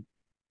imagine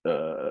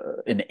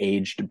an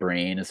aged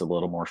brain is a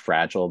little more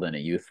fragile than a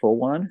youthful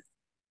one.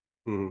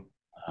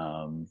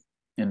 And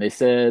they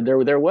said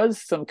there was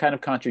some kind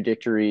of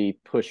contradictory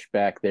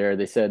pushback there.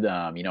 They said,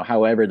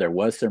 however, there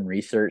was some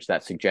research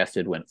that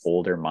suggested when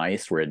older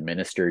mice were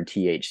administered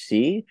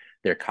THC,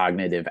 their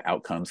cognitive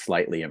outcomes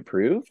slightly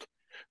improved.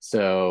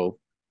 So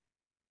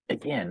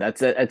again,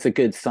 that's a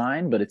good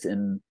sign, but it's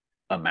in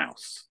a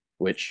mouse,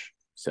 which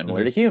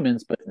similar to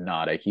humans, but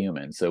not a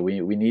human. So we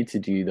need to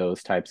do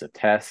those types of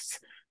tests.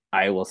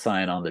 I will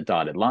sign on the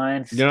dotted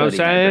line. You know what I'm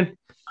saying?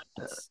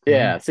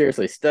 Yeah,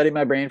 seriously, study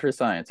my brain for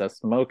science. I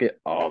smoke it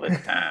all the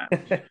time.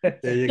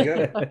 There you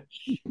go.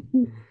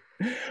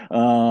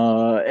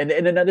 And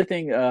another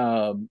thing,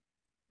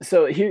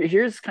 so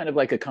here's kind of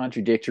like a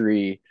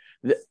contradictory.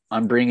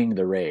 I'm bringing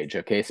the rage.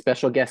 Okay,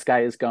 special guest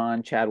guy is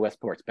gone. Chad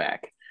Westport's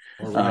back.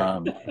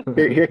 Right.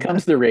 Here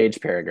comes the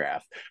rage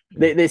paragraph.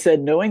 They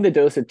said knowing the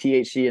dose of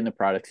THC in the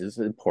products is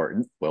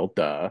important. Well,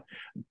 duh.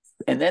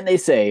 And then they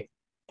say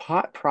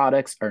pot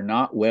products are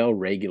not well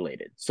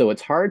regulated, so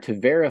it's hard to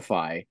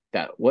verify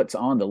that what's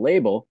on the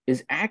label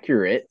is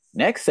accurate.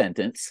 Next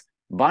sentence: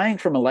 buying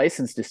from a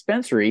licensed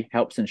dispensary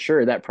helps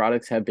ensure that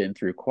products have been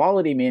through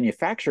quality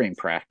manufacturing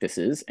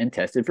practices and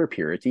tested for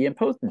purity and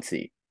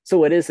potency. So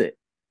what is it?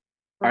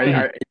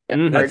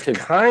 That's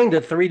kind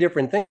of three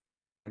different things.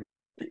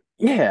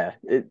 Yeah,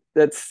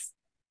 that's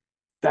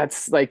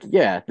like,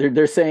 yeah,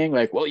 they're saying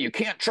like, well, you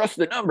can't trust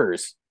the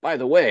numbers. By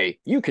the way,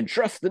 you can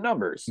trust the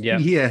numbers. Yeah.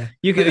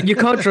 You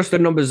can't trust the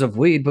numbers of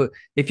weed, but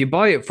if you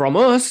buy it from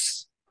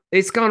us,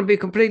 it's going to be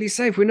completely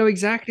safe. We know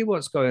exactly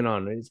what's going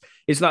on.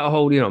 It's like a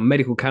whole,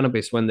 medical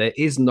cannabis, when there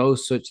is no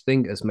such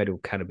thing as medical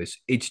cannabis.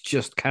 It's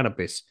just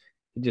cannabis.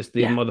 Just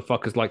these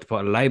motherfuckers like to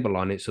put a label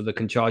on it so they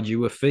can charge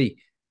you a fee.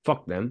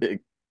 Fuck them.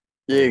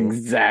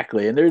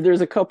 Exactly. And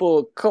there's a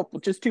couple,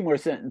 just two more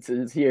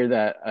sentences here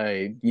that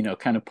I,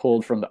 kind of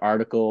pulled from the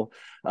article.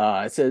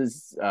 It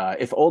says,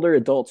 if older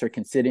adults are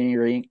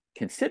considering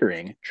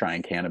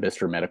trying cannabis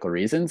for medical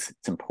reasons,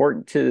 it's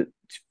important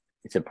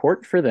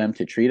for them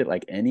to treat it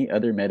like any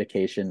other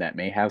medication that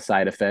may have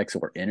side effects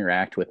or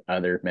interact with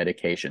other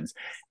medications.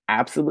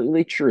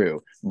 Absolutely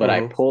true. But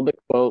I pulled the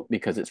quote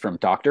because it's from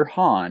Dr.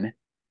 Hahn,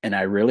 and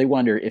I really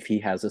wonder if he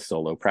has a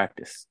solo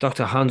practice.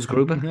 Dr. Hans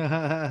Gruber. Oh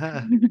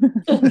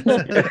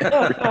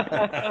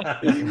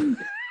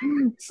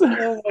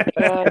my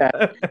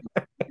God.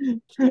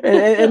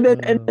 And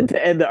then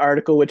to end the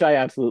article, which I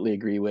absolutely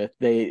agree with,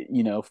 they,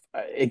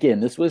 again,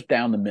 this was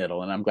down the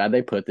middle, and I'm glad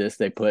they put this.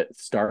 They put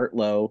start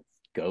low,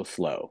 go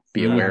slow,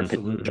 be aware of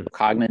potential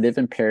cognitive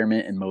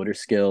impairment and motor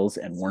skills,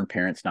 and warn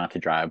parents not to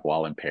drive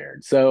while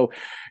impaired. So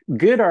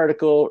good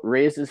article,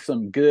 raises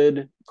some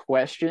good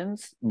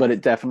questions, but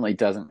it definitely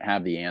doesn't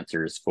have the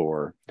answers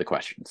for the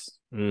questions.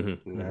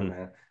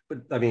 Man.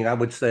 But I mean, I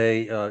would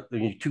say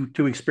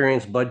two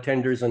experienced bud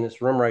tenders in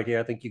this room right here,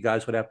 I think you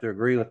guys would have to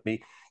agree with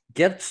me.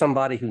 Get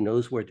somebody who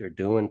knows what they're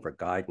doing for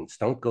guidance.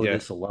 Don't go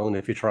this alone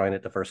if you're trying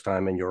it the first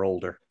time and you're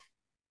older.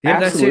 Yeah,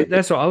 that's it. Absolutely.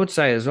 That's what I would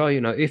say as well. You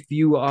know, if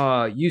you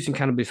are using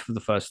cannabis for the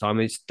first time,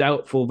 it's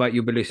doubtful that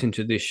you'll be listening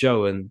to this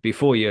show and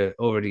before you're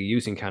already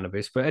using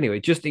cannabis. But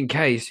anyway, just in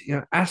case, you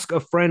know, ask a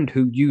friend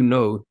who you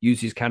know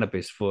uses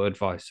cannabis for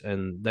advice,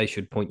 and they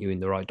should point you in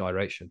the right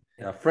direction.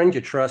 A friend you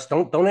trust.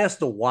 Don't ask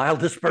the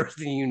wildest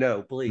person you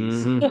know,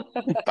 please. Mhm.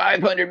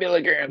 500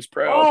 milligrams,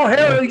 bro. Oh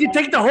hell, you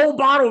take the whole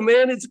bottle,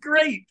 man. It's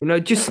great. You know,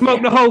 just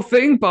smoke Yeah. the whole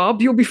thing,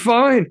 Bob. You'll be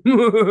fine.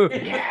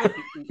 Yeah.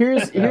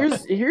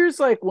 Here's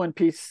like one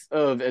piece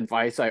of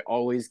advice I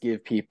always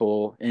give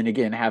people, and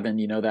again, having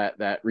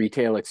that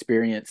retail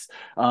experience,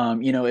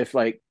 if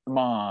like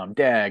mom,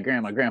 dad,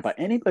 grandma, grandpa,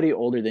 anybody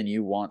older than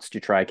you wants to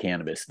try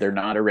cannabis, they're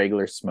not a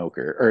regular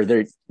smoker, or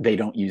they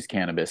don't use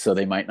cannabis, so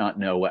they might not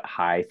know what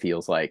high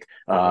feels like.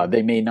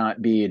 They may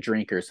not be a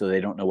drinker, so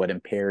they don't know what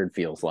impaired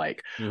feels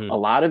like. Mhm. A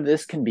lot of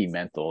this can be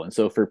mental, and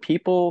so for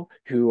people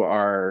who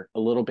are a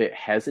little bit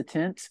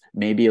hesitant,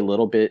 maybe a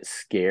little bit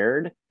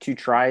scared to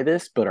try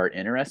this but are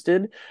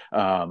interested,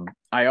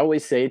 I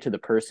always say to the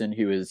person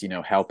who is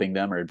helping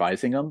them or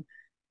advising them,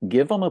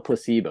 give them a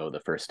placebo the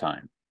first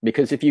time.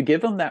 Because if you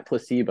give them that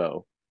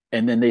placebo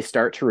and then they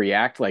start to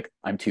react like,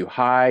 I'm too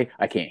high,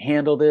 I can't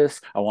handle this,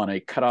 I want to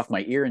cut off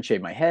my ear and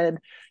shave my head,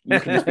 you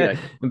can just be like,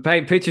 and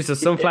paint pictures of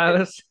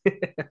sunflowers.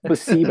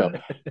 placebo.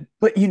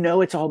 But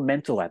it's all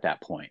mental at that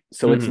point.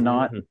 So it's Mhm,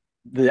 not mhm.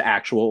 the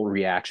actual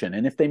reaction.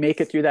 And if they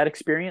make it through that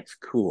experience,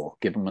 cool,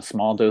 give them a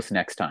small dose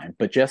next time.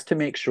 But just to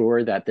make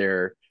sure that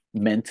they're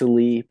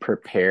mentally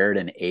prepared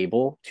and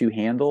able to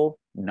handle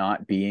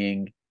not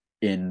being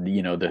in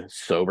the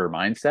sober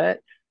mindset,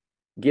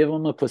 give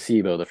them a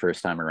placebo the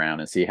first time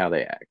around and see how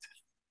they act.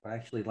 I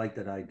actually like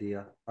that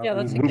idea. Yeah,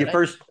 that's a when you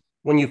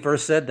good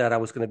first said that, I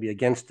was going to be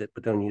against it,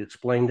 but then when you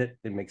explained it,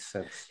 it makes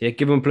sense. Yeah,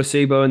 give them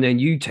placebo, and then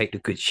you take the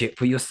good shit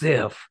for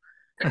yourself.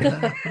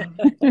 I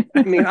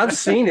mean, I've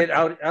seen it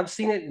out. I've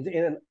seen it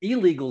in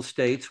illegal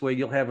states where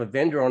you'll have a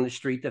vendor on the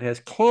street that has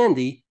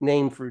candy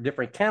named for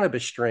different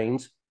cannabis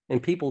strains,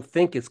 and people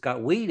think it's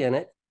got weed in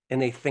it,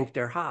 and they think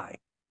they're high.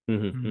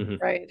 Mhm,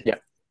 mhm. Right. Yeah.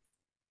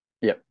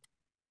 Yep.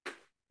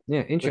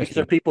 Yeah, But these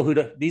interesting. are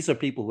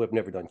people who have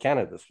never done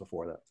cannabis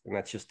before, that, and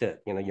that's just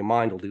it. Your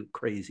mind will do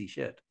crazy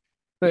shit.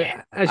 But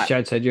Yeah. as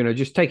Chad said,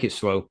 just take it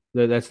slow.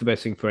 That's the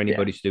best thing for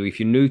anybody to do. If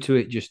you're new to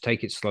it, just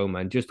take it slow,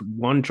 man. Just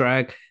one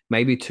drag,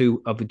 maybe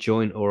two of a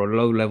joint or a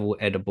low level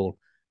edible,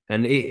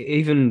 and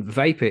even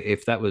vape it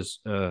if that was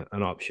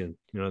an option.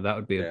 That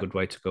would be a Yeah. good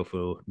way to go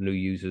for new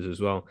users as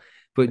well.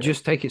 But Yeah.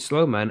 just take it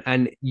slow, man.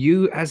 And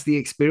you, as the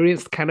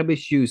experienced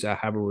cannabis user,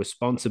 have a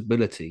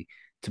responsibility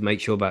to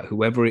make sure that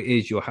whoever it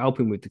is you're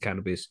helping with the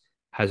cannabis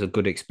has a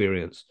good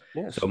experience.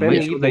 Yeah, So spend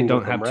make an sure they evening don't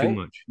with them, have too right?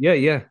 much.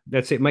 Yeah,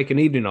 that's it. Make an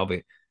evening of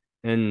it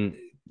and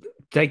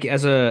take it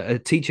as a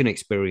teaching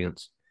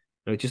experience.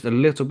 Just a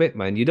little bit,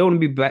 man. You don't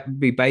want to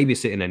be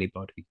babysitting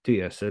anybody, do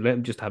you? So let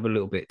them just have a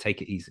little bit.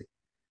 Take it easy.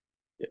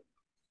 Yeah.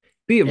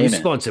 Be Amen.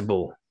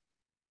 responsible.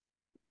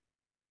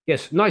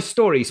 Yes, nice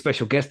story,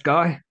 special guest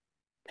guy.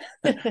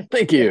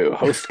 Thank you,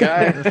 host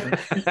guy.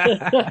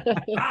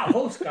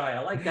 Host guy, I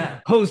like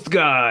that. Host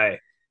guy.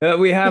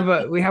 We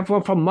have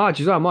one from March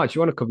as well. March,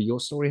 you want to cover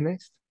your story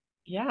next?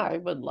 Yeah, I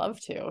would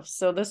love to.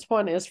 So this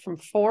one is from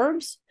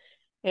Forbes,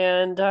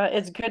 and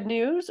it's good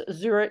news.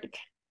 Zurich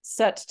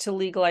set to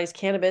legalize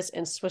cannabis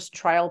in Swiss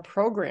trial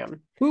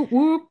program. Whoop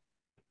whoop.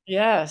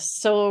 Yes.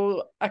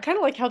 So I kind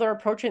of like how they're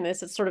approaching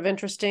this. It's sort of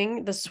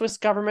interesting. The Swiss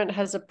government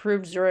has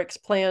approved Zurich's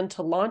plan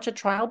to launch a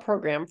trial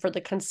program for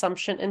the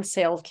consumption and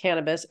sale of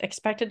cannabis,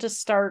 expected to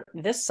start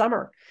this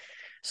summer.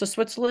 So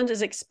Switzerland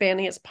is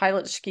expanding its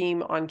pilot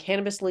scheme on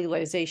cannabis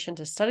legalization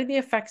to study the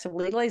effects of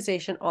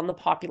legalization on the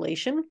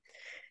population.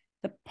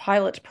 The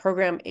pilot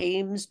program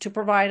aims to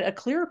provide a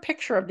clearer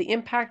picture of the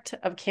impact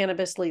of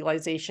cannabis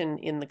legalization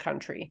in the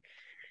country.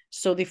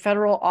 So the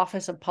Federal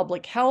Office of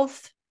Public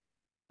Health,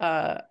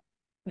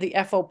 the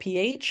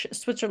FOPH,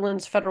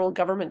 Switzerland's federal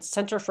government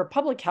Center for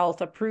Public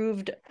Health,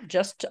 approved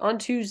just on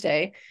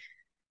Tuesday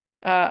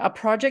a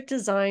project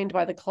designed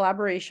by the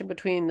collaboration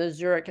between the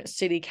Zurich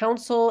City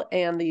Council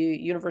and the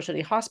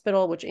University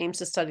Hospital, which aims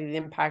to study the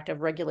impact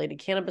of regulated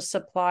cannabis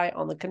supply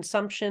on the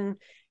consumption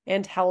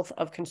and health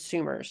of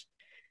consumers.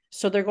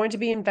 So they're going to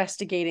be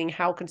investigating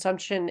how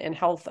consumption and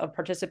health of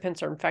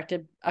participants are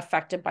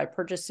affected by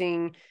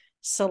purchasing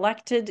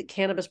selected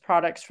cannabis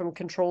products from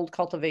controlled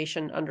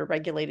cultivation under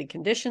regulated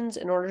conditions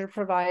in order to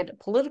provide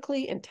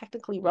politically and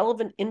technically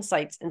relevant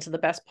insights into the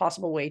best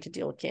possible way to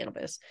deal with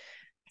cannabis.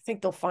 I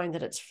think they'll find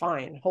that it's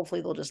fine. Hopefully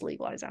they'll just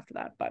legalize after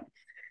that. But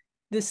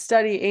this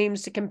study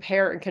aims to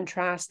compare and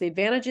contrast the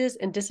advantages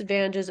and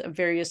disadvantages of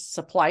various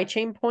supply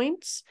chain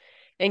points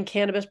and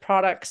cannabis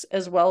products,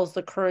 as well as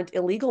the current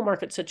illegal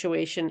market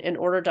situation, in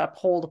order to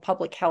uphold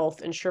public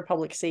health, ensure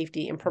public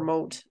safety, and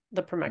promote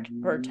the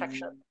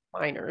protection of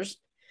minors.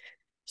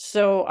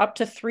 So up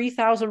to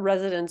 3,000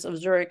 residents of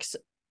Zurich,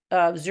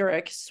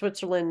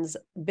 Switzerland's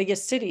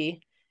biggest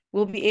city,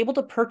 will be able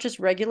to purchase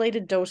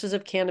regulated doses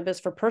of cannabis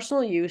for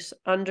personal use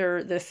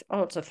under this.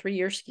 Oh, it's a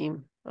 3-year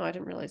scheme. Oh, I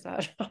didn't realize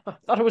that. I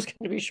thought it was going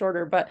to be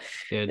shorter, but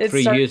Yeah, it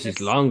 3 years starts.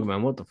 is long,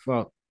 man. What the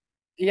fuck?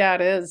 Yeah,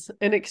 it is.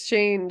 In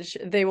exchange,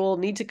 they will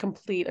need to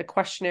complete a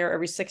questionnaire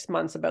every 6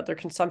 months about their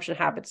consumption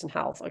habits and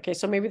health. Okay,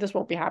 so maybe this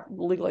won't be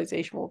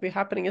legalization won't be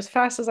happening as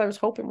fast as I was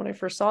hoping when I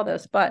first saw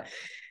this, but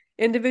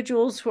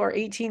individuals who are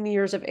 18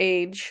 years of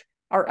age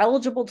are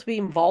eligible to be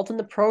involved in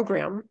the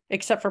program,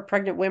 except for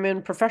pregnant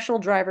women, professional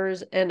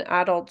drivers, and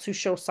adults who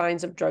show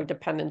signs of drug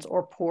dependence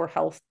or poor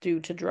health due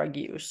to drug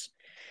use.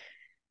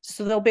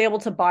 So they'll be able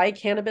to buy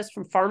cannabis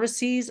from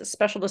pharmacies,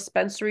 special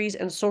dispensaries,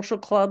 and social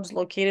clubs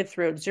located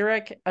throughout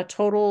Zurich. A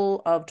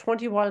total of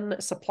 21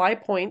 supply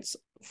points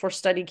for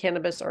studied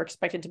cannabis are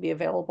expected to be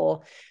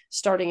available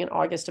starting in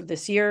August of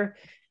this year.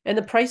 And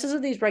the prices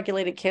of these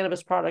regulated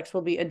cannabis products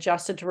will be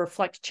adjusted to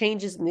reflect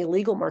changes in the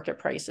illegal market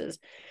prices.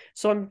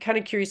 So I'm kind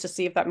of curious to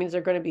see if that means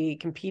they're going to be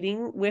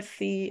competing with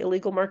the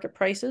illegal market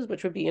prices,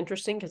 which would be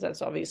interesting because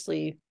that's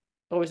obviously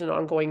always an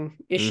ongoing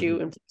issue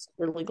and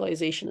where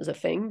legalization is a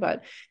thing.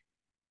 But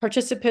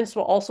participants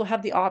will also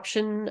have the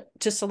option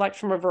to select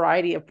from a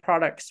variety of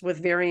products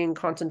with varying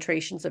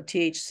concentrations of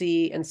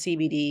THC and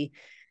CBD,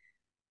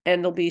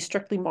 and they'll be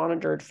strictly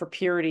monitored for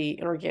purity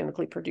and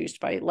organically produced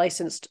by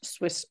licensed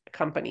Swiss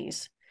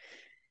companies.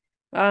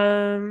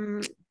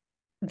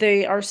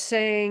 They are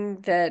saying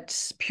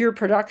that Pure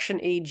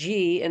Production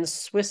AG and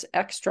Swiss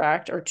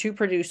Extract are two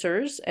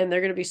producers, and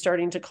they're going to be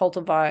starting to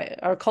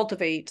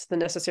cultivate the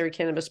necessary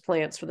cannabis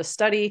plants for the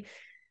study.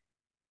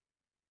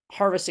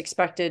 Harvest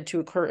expected to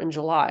occur in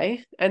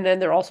July. And then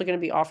they're also going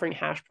to be offering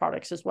hash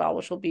products as well,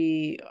 which will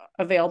be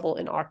available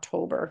in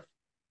October.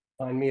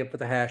 Sign me up for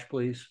the hash,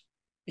 please.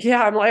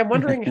 Yeah, I'm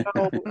wondering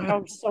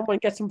how someone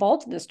gets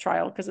involved in this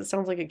trial, because it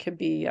sounds like it could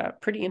be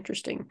pretty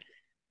interesting.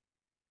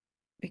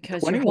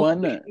 Because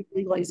 21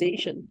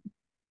 legalization.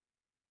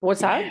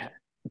 What's that?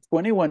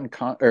 21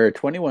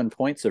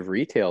 points of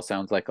retail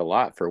sounds like a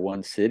lot for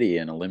one city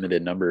and a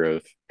limited number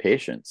of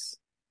patients.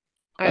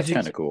 That's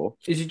kind of cool.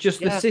 Is it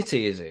just the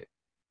city, is it?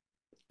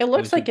 It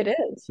looks like it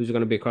is. Who's going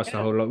to be across the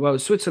whole lot? Well,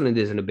 Switzerland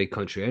isn't a big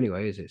country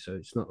anyway, is it? So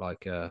it's not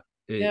like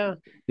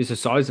it's the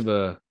size of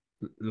a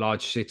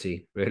large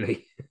city,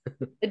 really.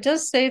 It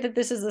does say that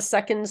this is the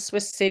second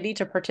Swiss city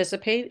to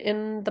participate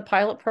in the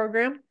pilot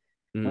program.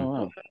 Oh,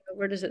 wow.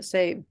 Where does it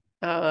say?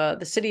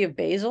 The city of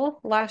Basel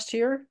last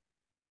year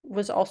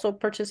was also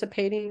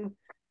participating.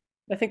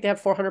 I think they have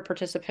 400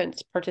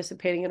 participants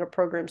participating in a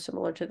program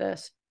similar to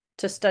this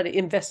to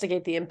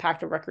investigate the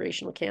impact of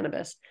recreational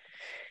cannabis.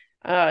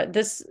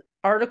 This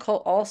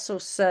article also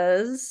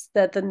says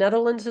that the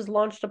Netherlands has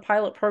launched a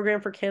pilot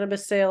program for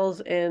cannabis sales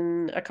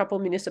in a couple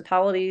of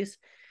municipalities.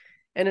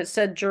 And it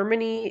said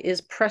Germany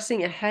is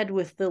pressing ahead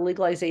with the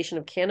legalization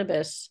of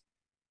cannabis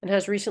and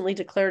has recently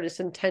declared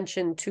its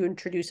intention to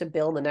introduce a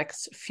bill in the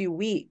next few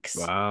weeks.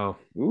 Wow.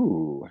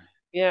 Ooh.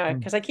 Yeah,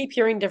 because I keep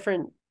hearing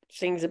different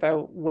things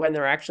about when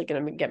they're actually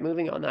going to get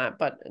moving on that.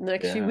 But in the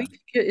next few weeks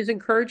is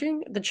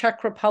encouraging. The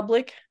Czech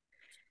Republic,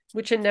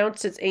 which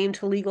announced its aim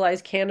to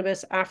legalize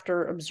cannabis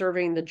after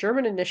observing the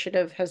German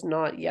initiative, has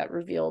not yet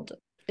revealed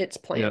its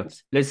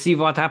plans. Yeah. Let's see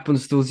what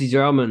happens to the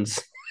Germans.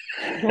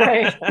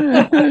 Right.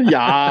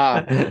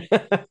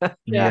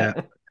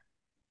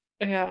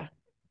 Yeah.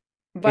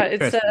 But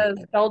it says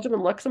Belgium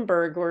and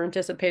Luxembourg were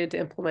anticipated to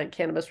implement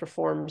cannabis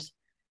reforms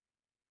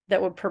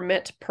that would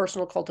permit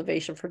personal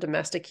cultivation for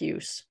domestic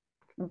use,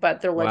 but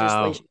their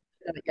legislation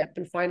hasn't yet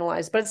been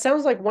finalized. But it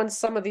sounds like once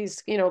some of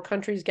these,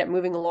 countries get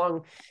moving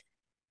along,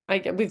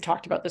 we've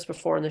talked about this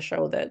before in the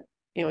show that,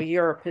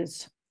 Europe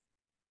is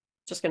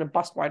just going to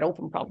bust wide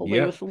open probably.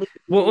 Yeah.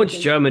 Well, once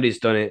Germany's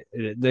done it,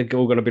 they're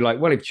all going to be like,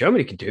 well, if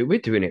Germany can do it, we're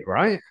doing it,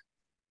 right?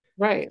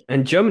 Right.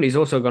 And Germany's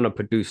also going to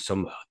produce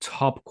some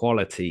top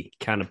quality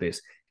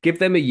cannabis. Give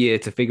them a year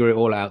to figure it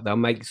all out. They'll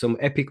make some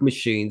epic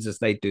machines as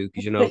they do,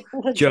 because,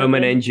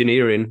 German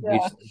engineering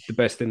is the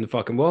best in the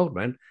fucking world,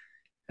 man.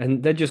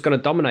 And they're just going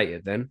to dominate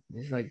it then.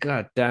 It's like,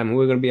 God damn,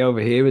 we're going to be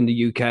over here in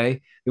the UK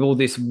with all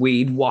this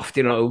weed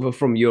wafting over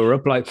from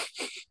Europe. Like,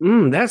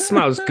 that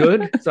smells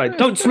good. It's like,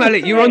 don't smell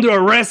it. You're under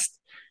arrest.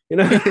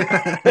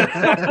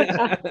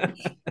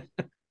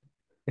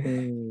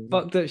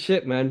 Fuck that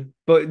shit, man.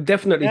 But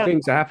definitely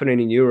things are happening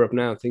in Europe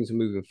now. Things are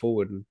moving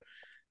forward. And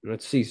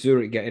let's see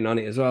Zurich getting on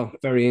it as well.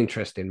 Very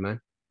interesting,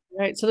 man.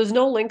 Right. So there's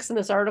no links in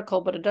this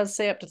article, but it does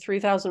say up to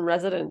 3,000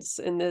 residents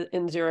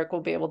in Zurich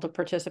will be able to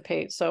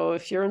participate. So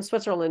if you're in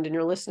Switzerland and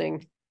you're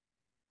listening,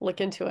 look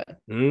into it.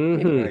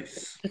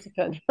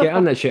 Get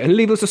on that shit and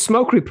leave us a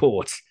smoke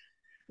report.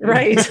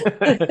 Right.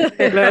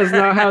 Let us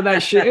know how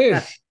that shit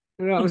is.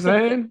 You know what I'm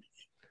saying?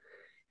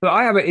 But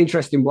I have an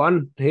interesting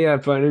one here,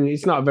 but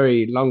it's not a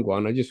very long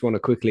one. I just want to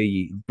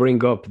quickly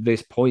bring up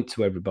this point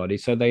to everybody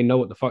so they know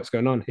what the fuck's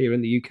going on here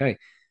in the UK.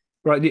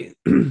 Right,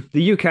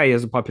 the UK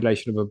has a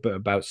population of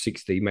about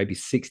 60, maybe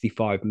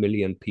 65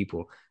 million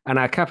people. And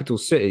our capital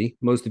city,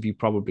 most of you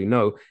probably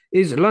know,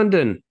 is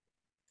London.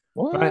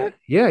 What? Right?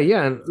 Yeah.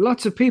 And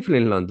lots of people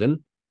in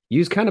London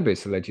use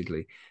cannabis,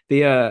 allegedly.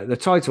 The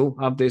title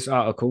of this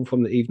article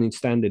from the Evening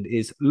Standard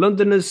is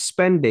Londoners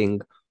spending,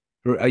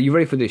 are you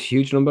ready for this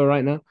huge number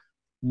right now?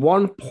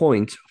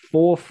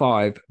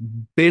 £1.45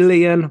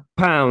 billion,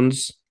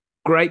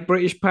 Great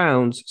British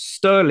pounds,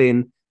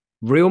 sterling,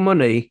 real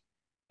money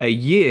a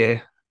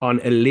year on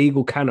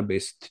illegal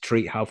cannabis to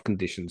treat health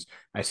conditions,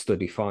 as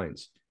study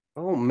finds.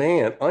 Oh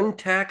man,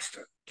 untaxed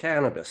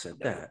cannabis at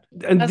that.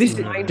 And That's this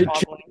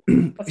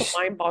mind-boggling. That's a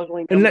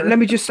mind-boggling and number. let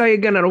me just say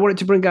again, and I wanted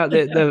to bring out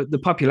the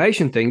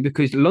population thing,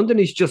 because London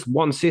is just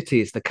one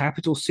city. It's the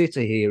capital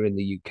city here in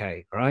the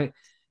UK, right?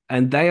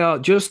 And they are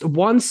just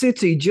one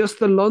city, just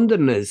the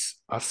Londoners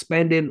are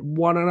spending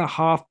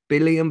 £1.5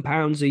 billion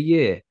a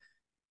year.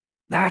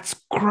 That's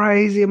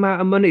crazy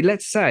amount of money.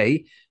 Let's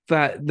say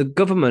that the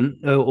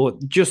government or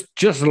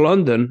just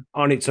London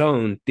on its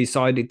own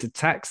decided to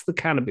tax the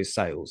cannabis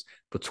sales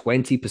for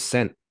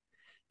 20%.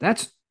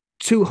 That's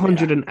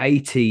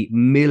 £280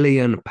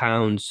 million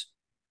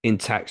in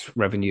tax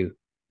revenue.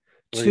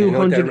 Well, you know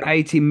what that-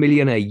 280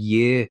 million a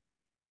year.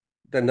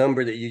 The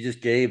number that you just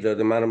gave, the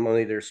amount of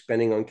money they're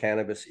spending on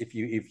cannabis, if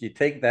you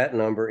take that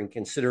number and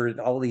consider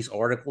all these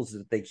articles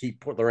that they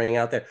keep throwing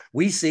out there,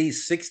 we see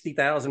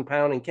 60,000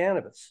 pound in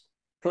cannabis.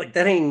 Like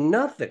that ain't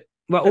nothing.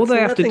 Well, all they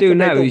have to do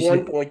now is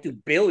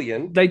 1.2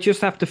 billion. They just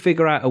have to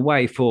figure out a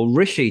way for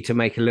Rishi to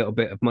make a little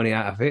bit of money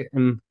out of it,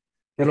 and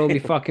it'll all be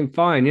fucking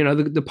fine. You know,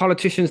 the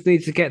politicians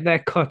need to get their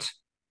cut.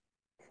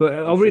 But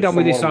I'll read on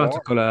with this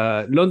article.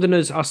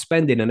 Londoners are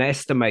spending an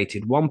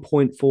estimated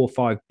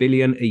 1.45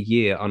 billion a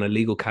year on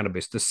illegal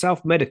cannabis to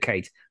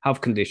self-medicate health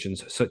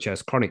conditions such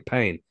as chronic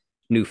pain,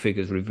 new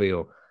figures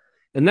reveal.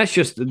 And that's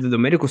just the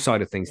medical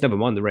side of things, never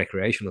mind the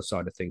recreational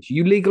side of things.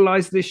 You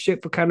legalize this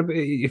shit for cannabis.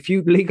 If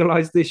you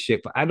legalize this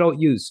shit for adult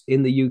use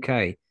in the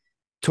UK,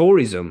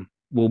 tourism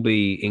will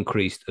be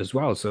increased as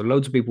well. So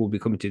loads of people will be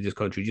coming to this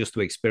country just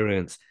to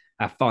experience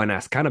our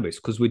fine-ass cannabis,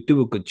 because we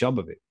do a good job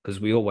of it, because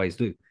we always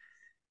do.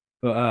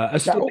 But a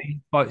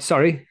study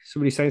sorry,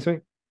 somebody saying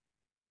something?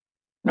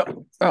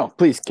 No. Oh,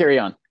 please carry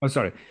on. Oh,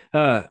 sorry.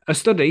 A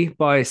study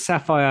by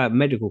Sapphire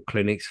Medical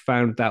Clinics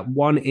found that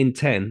 1 in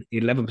 10,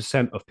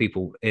 11% of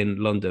people in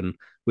London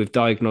with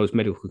diagnosed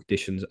medical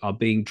conditions are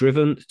being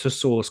driven to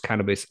source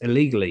cannabis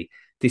illegally,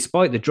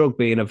 despite the drug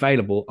being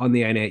available on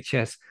the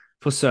NHS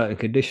for certain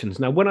conditions.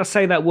 Now, when I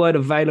say that word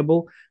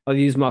available, I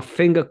use my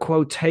finger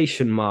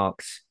quotation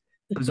marks,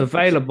 because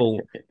available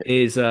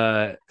is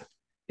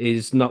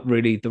not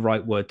really the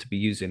right word to be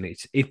using.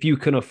 It's if you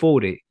can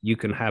afford it, you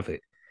can have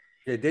it.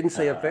 It didn't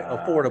say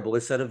affordable,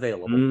 it said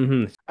available.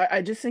 Mm-hmm.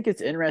 I just think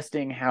it's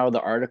interesting how the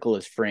article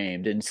is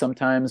framed, and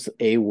sometimes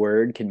a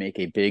word can make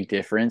a big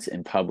difference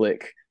in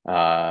public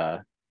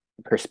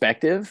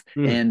perspective.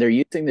 And they're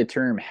using the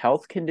term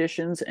health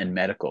conditions and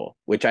medical,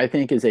 which I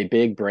think is a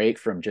big break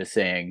from just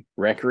saying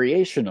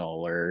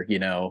recreational or,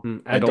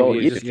 adult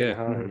use.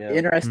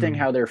 Interesting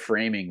how they're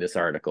framing this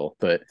article.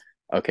 But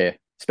okay,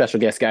 special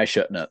guest guy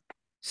shutting up.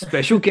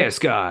 Special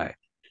guest guy.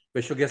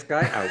 Special guest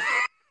guy out.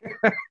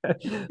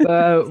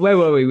 Where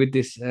were we with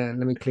this? Let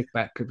me click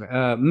back.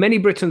 Many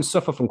Britons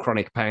suffer from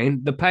chronic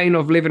pain. The pain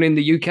of living in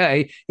the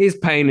UK is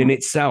pain in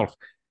itself.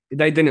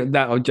 They didn't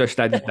that. I just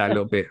added that a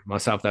little bit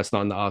myself. That's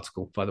not in the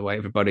article, by the way,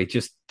 everybody.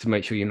 Just to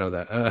make sure you know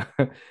that.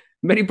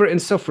 Many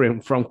Britons suffering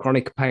from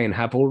chronic pain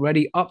have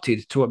already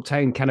opted to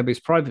obtain cannabis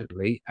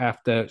privately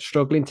after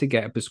struggling to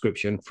get a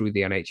prescription through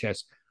the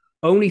NHS.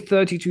 Only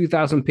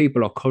 32,000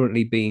 people are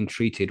currently being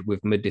treated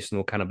with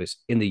medicinal cannabis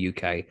in the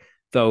UK,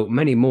 though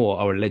many more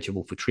are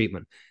eligible for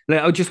treatment.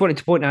 Now, I just wanted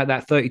to point out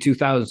that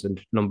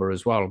 32,000 number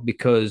as well,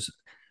 because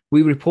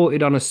we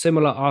reported on a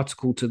similar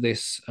article to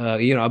this,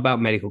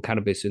 about medical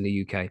cannabis in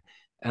the UK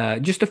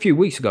just a few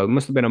weeks ago. It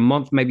must have been a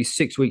month, maybe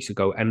 6 weeks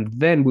ago. And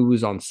then we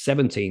was on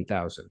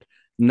 17,000.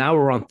 Now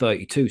we're on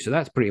 32. So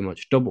that's pretty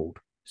much doubled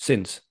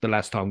since the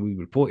last time we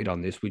reported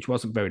on this, which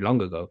wasn't very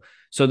long ago.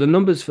 So the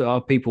numbers for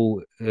our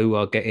people who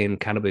are getting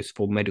cannabis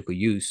for medical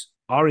use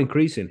are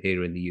increasing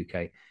here in the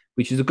UK,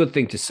 which is a good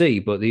thing to see.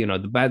 But,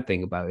 the bad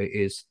thing about it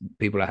is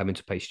people are having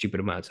to pay stupid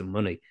amounts of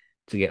money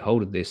to get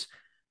hold of this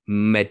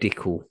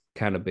medical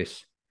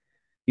cannabis,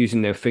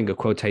 using their finger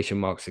quotation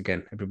marks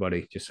again,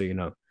 everybody, just so you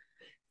know.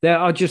 There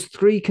are just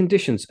 3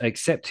 conditions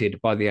accepted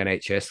by the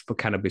NHS for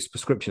cannabis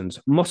prescriptions: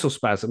 muscle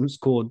spasms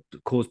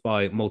caused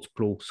by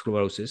multiple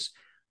sclerosis,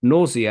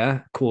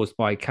 nausea caused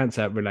by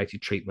cancer-related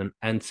treatment,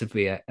 and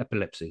severe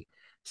epilepsy.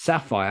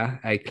 Sapphire,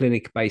 a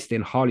clinic based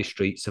in Harley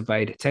Street,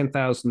 surveyed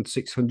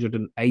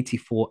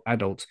 10,684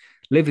 adults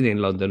living in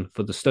London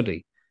for the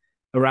study.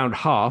 Around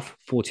half,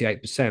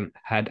 48%,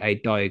 had a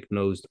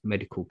diagnosed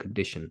medical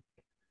condition.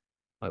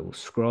 I will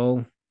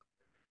scroll.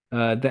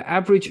 The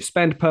average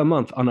spend per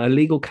month on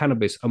illegal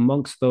cannabis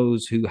amongst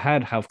those who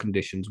had health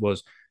conditions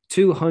was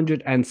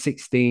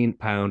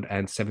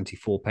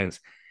 £216.74.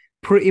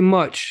 Pretty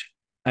much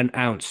an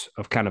ounce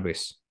of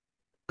cannabis,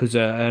 because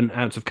an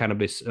ounce of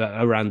cannabis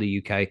around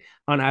the UK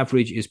on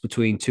average is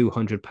between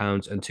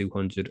 £200 and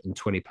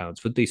 £220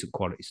 for decent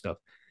quality stuff,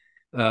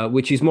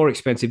 which is more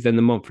expensive than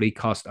the monthly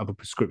cost of a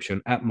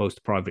prescription at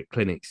most private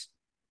clinics.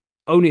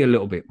 Only a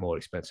little bit more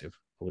expensive,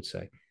 I would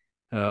say.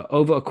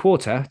 Over a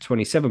quarter,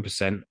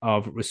 27%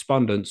 of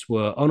respondents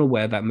were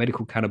unaware that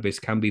medical cannabis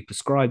can be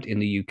prescribed in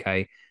the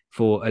UK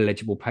for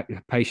eligible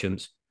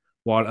patients,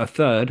 while a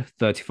third,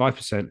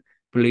 35%,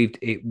 believed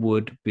it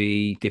would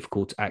be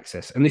difficult to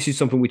access. And this is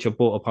something which I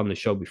brought up on the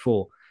show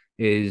before,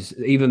 is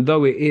even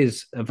though it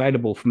is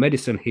available for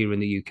medicine here in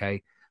the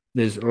UK,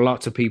 there's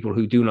lots of people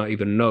who do not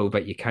even know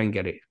that you can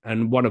get it.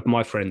 And one of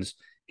my friends,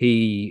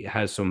 he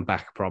has some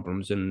back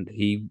problems, and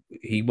he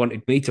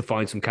wanted me to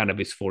find some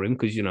cannabis for him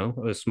because, you know,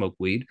 I smoke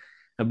weed.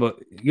 But,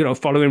 you know,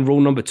 following rule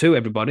number 2,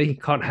 everybody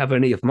can't have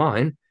any of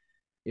mine.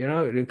 You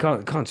know, you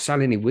can't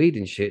sell any weed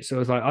and shit. So I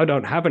was like, I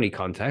don't have any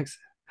contacts.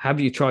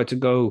 Have you tried to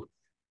go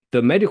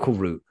the medical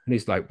route? And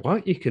he's like,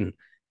 what? You can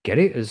get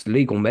it as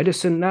legal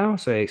medicine now?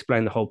 So I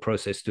explained the whole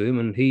process to him,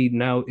 and he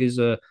now is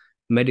a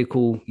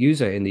medical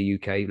user in the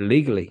UK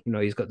legally. You know,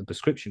 he's got the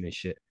prescription and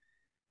shit.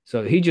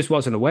 So he just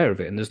wasn't aware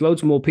of it. And there's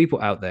loads more people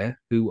out there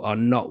who are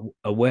not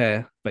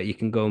aware that you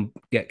can go and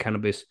get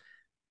cannabis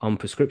on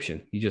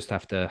prescription. You just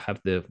have to have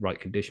the right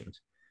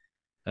conditions.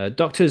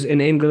 Doctors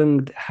in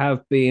England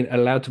have been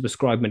allowed to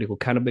prescribe medical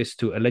cannabis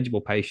to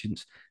eligible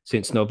patients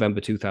since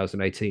November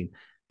 2018.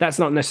 That's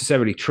not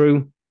necessarily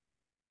true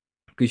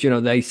because, you know,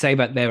 they say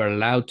that they're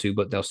allowed to,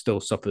 but they'll still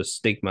suffer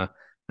stigma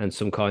and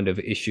some kind of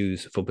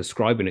issues for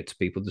prescribing it to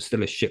people. There's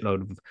still a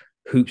shitload of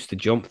hoops to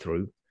jump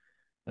through.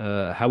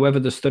 However,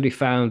 the study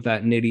found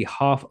that nearly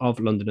half of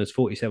Londoners,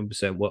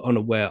 47%, were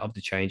unaware of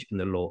the change in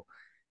the law.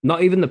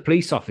 Not even the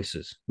police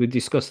officers. We've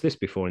discussed this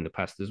before in the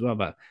past as well,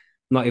 but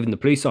not even the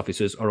police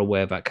officers are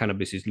aware that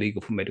cannabis is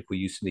legal for medical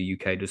use in the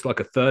UK. There's like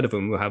a third of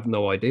them who have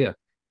no idea.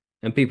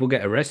 And people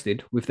get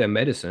arrested with their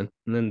medicine,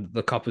 and then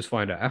the coppers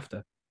find out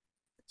after.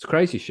 It's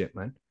crazy shit,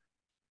 man.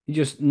 You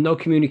just, no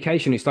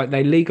communication. It's like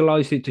they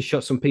legalized it to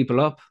shut some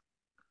people up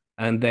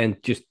and then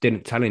just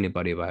didn't tell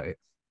anybody about it.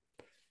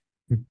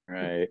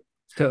 Right.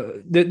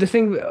 So the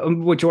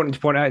thing which I wanted to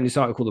point out in this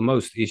article the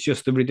most is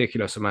just the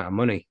ridiculous amount of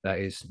money that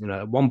is, you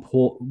know,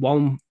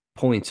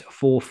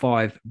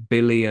 1.45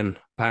 billion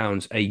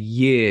pounds a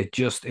year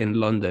just in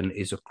London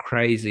is a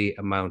crazy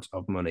amount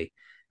of money.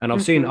 And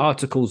I've seen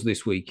articles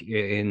this week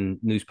in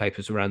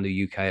newspapers around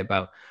the UK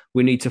about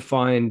we need to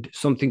find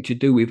something to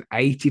do with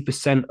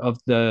 80% of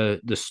the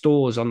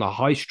stores on the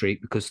high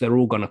street because they're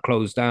all going to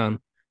close down.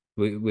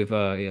 With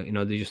you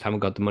know, they just haven't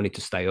got the money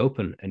to stay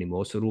open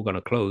anymore, so they're all going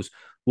to close.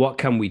 What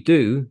can we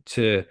do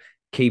to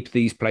keep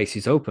these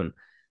places open?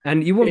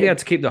 And you wouldn't be able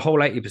to keep the whole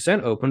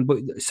 80% open, but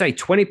say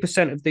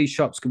 20% of these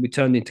shops could be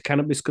turned into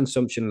cannabis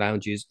consumption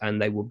lounges,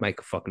 and they would make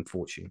a fucking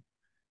fortune.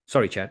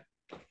 Sorry, Chad.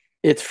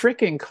 It's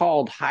freaking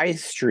called High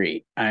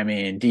Street. I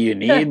mean, do you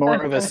need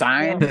more of a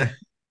sign?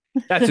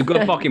 That's a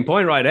good fucking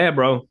point right there,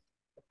 bro.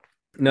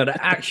 No,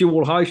 the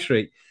actual high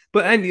street.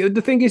 But and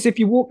the thing is, if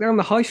you walk down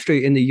the high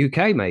street in the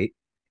UK, mate,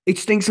 it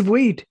stinks of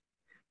weed.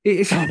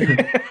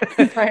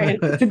 Right.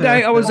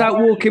 Today I was out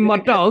walking my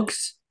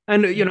dogs,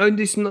 and you know,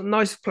 this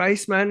nice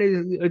place, man.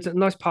 It's a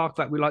nice park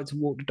that we like to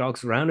walk the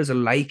dogs around. There's a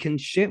lake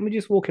and shit. And we're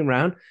just walking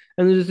around,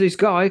 and there's this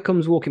guy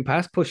comes walking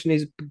past, pushing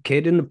his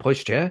kid in the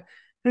pushchair,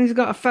 and he's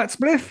got a fat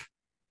spliff.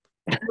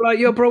 We're like,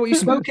 yo, bro, what are you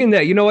smoking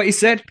there? You know what he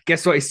said?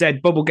 Guess what he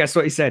said? Bubble, guess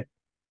what he said?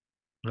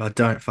 Oh,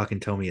 don't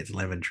fucking tell me it's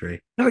lemon tree.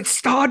 No, it's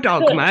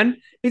Stardog, man.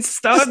 It's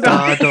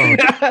Stardog.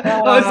 Stardog.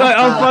 I was like,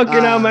 oh,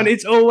 fucking hell, man.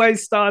 It's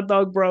always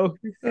Stardog, bro.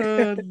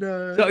 Oh,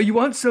 no. So, you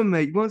want some,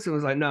 mate? You want some? I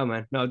was like, no,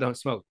 man. No, don't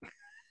smoke.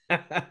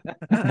 But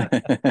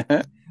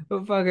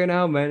fucking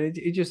hell, man.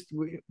 It just,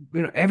 you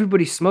know,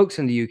 everybody smokes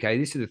in the UK.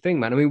 This is the thing,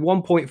 man. I mean,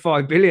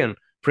 1.5 billion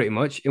pretty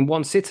much in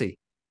one city.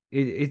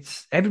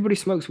 It's everybody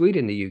smokes weed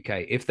in the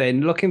UK. If they're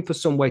looking for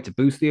some way to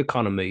boost the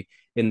economy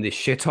in this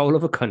shithole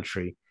of a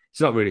country, it's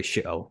not really a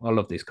shithole. I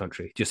love this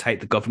country. Just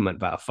hate the government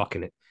about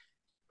fucking it.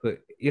 But,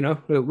 you know,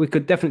 we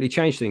could definitely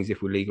change things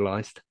if we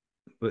legalized,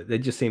 but they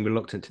just seem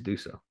reluctant to do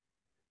so.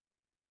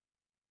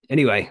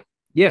 Anyway,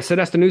 yeah, so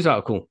that's the news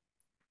article.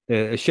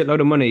 A shitload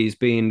of money is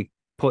being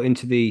put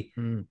into the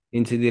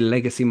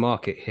legacy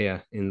market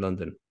here in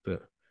London,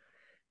 but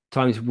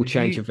times will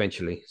change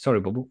eventually. Sorry,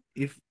 Bubble.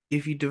 If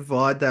you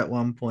divide that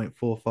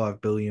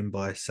 1.45 billion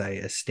by, say,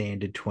 a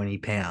standard 20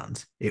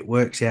 pounds, it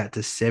works out to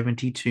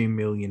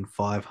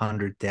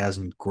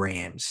 72,500,000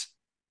 grams.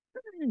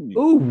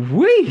 Oh,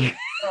 wee!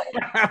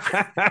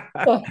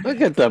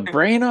 Look at the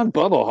brain on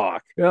Bubble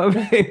Hawk. You know what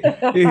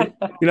I mean?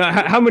 You know,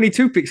 how many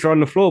toothpicks are on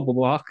the floor,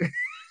 Bubble Hawk?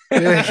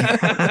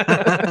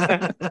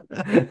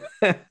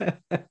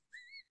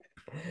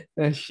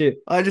 Shit.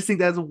 I just think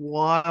that's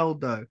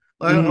wild, though.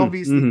 Like,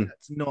 obviously,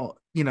 that's not,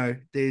 you know,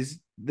 there's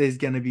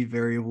going to be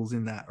variables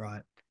in that,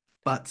 right?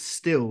 But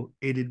still,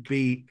 it'd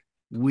be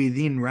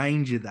within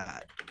range of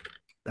that.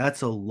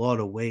 That's a lot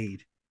of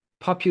weed.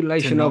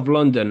 Population of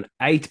London,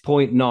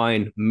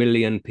 8.9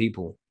 million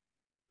people.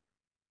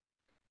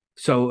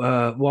 So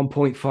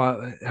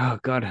 1.5. Oh,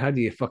 God, how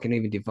do you fucking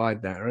even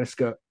divide that? Let's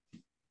go.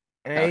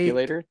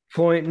 Calculator.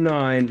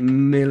 8.9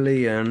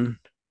 million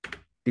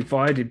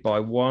divided by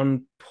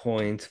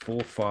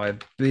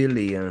 1.45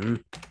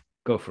 billion.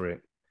 Go for it.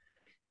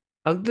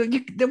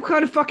 What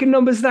kind of fucking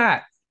number is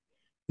that?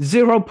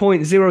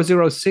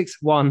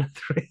 0.00613.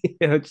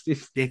 Yeah,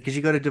 because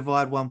you got to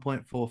divide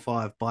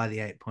 1.45 by the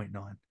 8.9.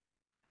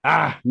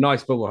 Ah,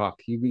 nice, Bubble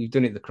Hawk. You've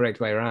done it the correct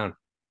way around.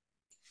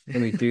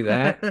 Let me do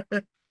that.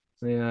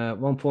 Yeah,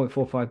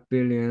 1.45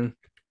 billion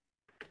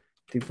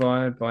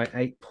divided by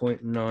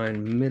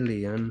 8.9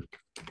 million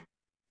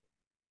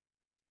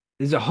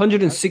is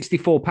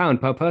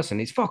 £164 per person.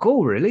 It's fuck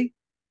all, really.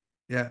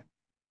 Yeah.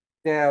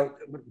 Now,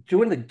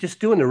 doing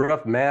the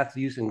rough math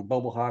using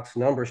Bubble Hawk's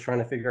numbers, trying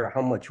to figure out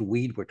how much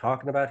weed we're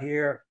talking about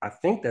here, I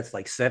think that's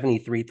like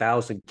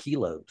 73,000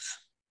 kilos.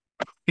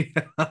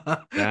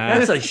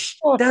 Yeah.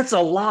 That's a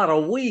lot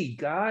of weed,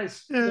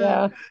 guys.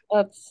 Yeah,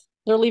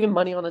 they're leaving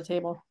money on the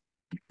table.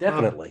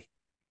 Definitely.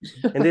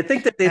 And they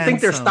think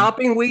they're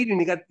stopping weed, and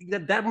you got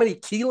that many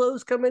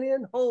kilos coming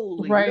in.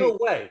 Holy Right. no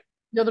way!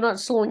 No, they're not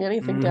slowing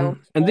anything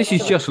down. And this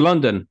is just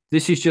London.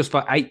 This is just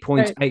for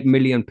 8.8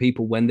 million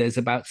people when there's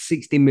about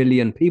 60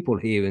 million people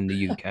here in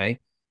the UK.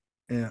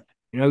 Yeah.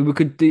 You know, we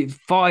could do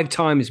 5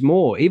 times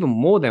more, even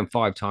more than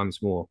 5 times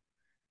more.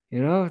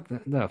 You know,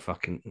 they're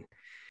fucking.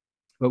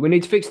 But we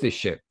need to fix this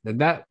shit.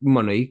 That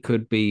money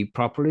could be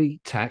properly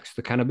taxed.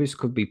 The cannabis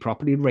could be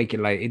properly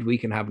regulated. We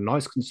can have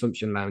nice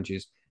consumption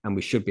lounges, and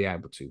we should be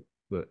able to.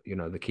 But, you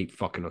know, they keep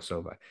fucking us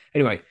over.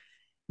 Anyway,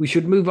 we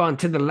should move on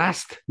to the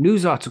last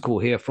news article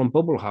here from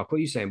Bubble Hawk. What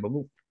are you saying,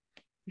 Bubble?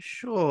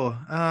 Sure.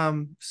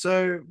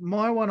 So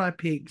my one I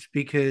picked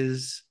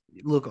because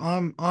look,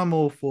 I'm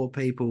all for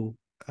people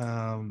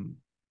trying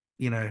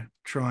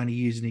to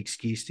use an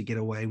excuse to get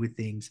away with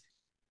things.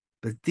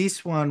 But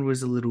this one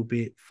was a little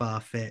bit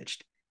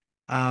far-fetched.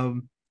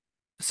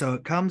 So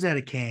it comes out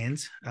of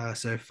Cairns,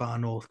 so far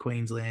north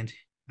Queensland,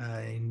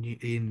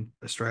 in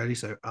Australia,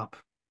 so up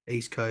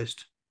east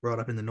coast, right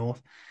up in the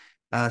north.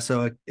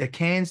 So a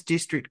Cairns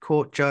district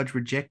court judge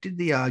rejected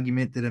the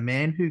argument that a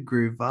man who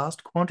grew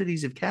vast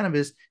quantities of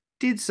cannabis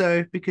did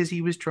so because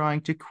he was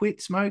trying to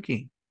quit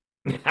smoking.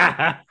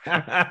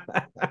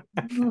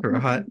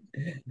 Right.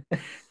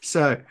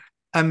 So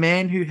a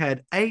man who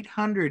had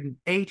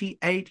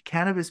 888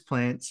 cannabis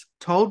plants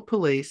told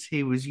police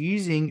he was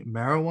using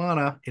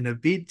marijuana in a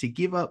bid to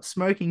give up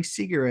smoking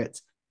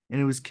cigarettes,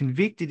 and was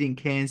convicted in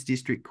Cairns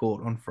District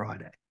Court on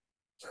Friday.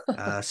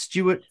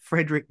 Stuart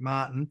Frederick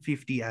Martin,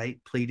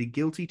 58, pleaded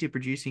guilty to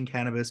producing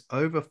cannabis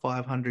over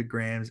 500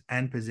 grams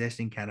and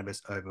possessing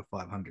cannabis over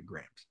 500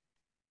 grams.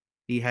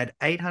 He had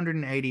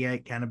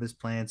 888 cannabis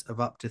plants of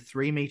up to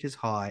 3 meters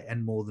high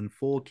and more than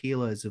 4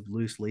 kilos of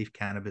loose leaf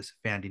cannabis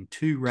found in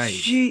 2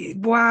 raids.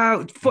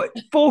 Wow.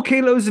 4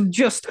 kilos of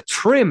just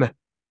trim.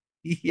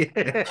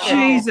 Yeah.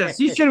 Jesus,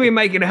 you should be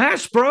making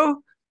hash,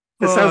 bro.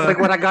 It sounds like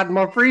what I got in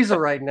my freezer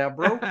right now,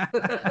 bro.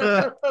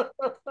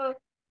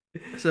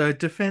 So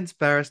defense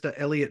barrister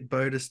Elliot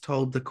Bodis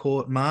told the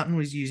court Martin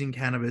was using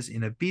cannabis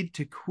in a bid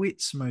to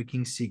quit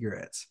smoking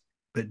cigarettes.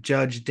 But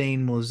Judge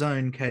Dean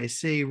Morzone,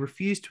 KC,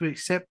 refused to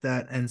accept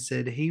that and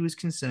said he was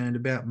concerned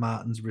about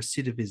Martin's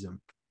recidivism.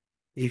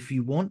 If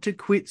you want to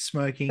quit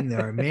smoking,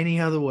 there are many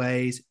other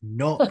ways,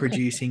 not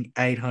producing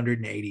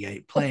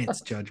 888 plants,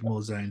 Judge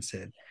Morzone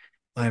said.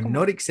 I am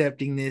not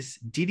accepting this.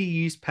 Did he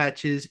use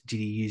patches? Did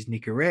he use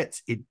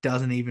Nicorettes? It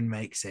doesn't even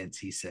make sense,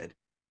 he said.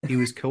 He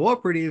was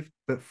cooperative,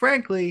 but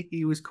frankly,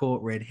 he was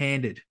caught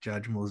red-handed,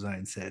 Judge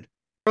Morzone said.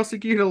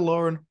 Prosecutor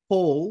Lauren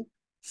Hall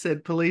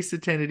said police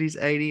attended his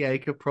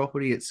 80-acre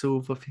property at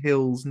Silver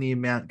Hills near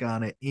Mount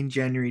Garnet in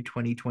January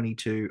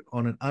 2022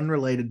 on an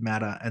unrelated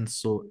matter and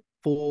saw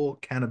 4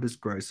 cannabis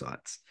grow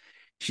sites.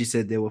 She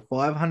said there were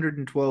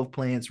 512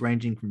 plants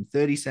ranging from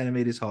 30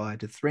 centimeters high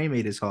to 3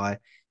 meters high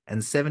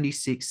and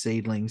 76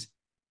 seedlings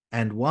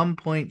and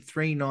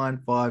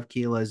 1.395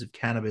 kilos of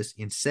cannabis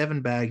in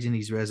 7 bags in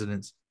his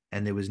residence,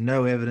 and there was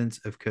no evidence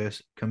of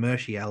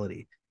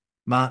commerciality.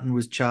 Martin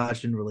was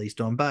charged and released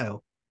on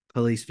bail.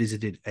 Police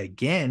visited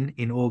again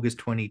in August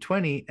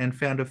 2020 and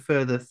found a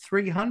further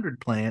 300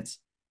 plants,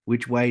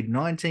 which weighed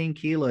 19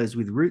 kilos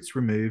with roots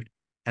removed,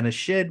 and a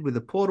shed with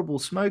a portable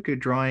smoker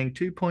drying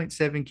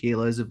 2.7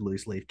 kilos of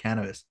loose leaf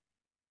cannabis.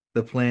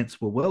 The plants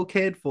were well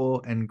cared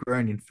for and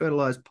grown in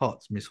fertilized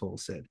pots, Miss Hall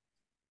said.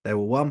 They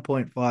were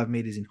 1.5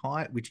 meters in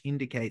height, which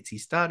indicates he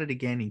started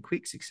again in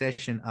quick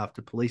succession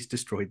after police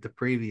destroyed the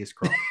previous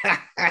crop.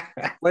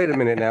 Wait a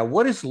minute now.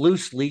 What is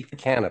loose leaf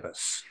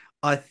cannabis?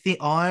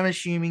 I'm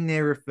assuming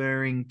they're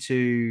referring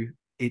to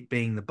it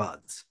being the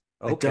buds.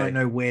 Okay. I don't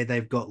know where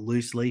they've got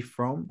loose leaf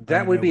from.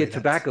 That would be a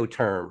tobacco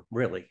term,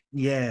 really.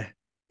 Yeah,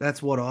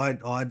 that's what I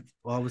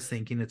was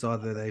thinking. It's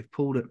either they've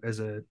pulled it as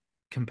a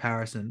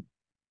comparison.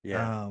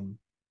 Yeah.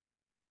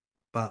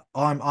 But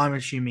I'm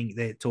assuming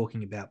they're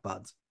talking about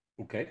buds.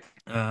 Okay.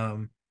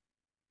 Where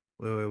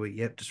were we?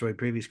 Yep, destroyed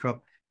previous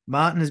crop.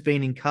 Martin has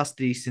been in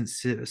custody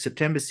since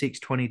September 6,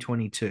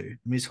 2022.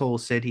 Ms. Hall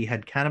said he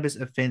had cannabis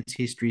offense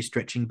history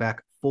stretching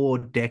back 4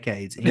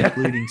 decades,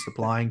 including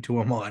supplying to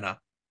a minor.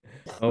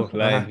 Oh,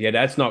 lame. Yeah,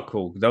 that's not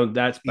cool.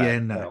 That's bad. Yeah,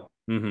 no.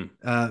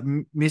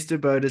 Mm-hmm. Mr.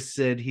 Bodis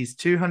said his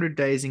 200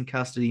 days in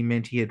custody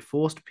meant he had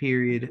forced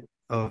period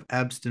of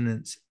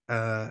abstinence,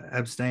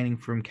 abstaining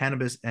from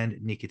cannabis and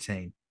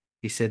nicotine.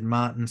 He said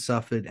Martin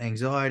suffered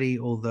anxiety,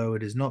 although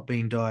it has not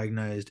been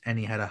diagnosed, and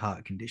he had a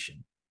heart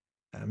condition.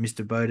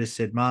 Mr. Bodis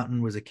said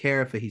Martin was a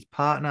carer for his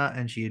partner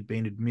and she had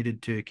been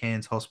admitted to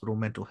Cairns Hospital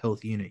mental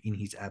health unit in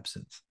his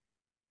absence.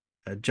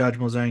 Judge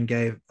Malzone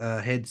gave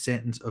a head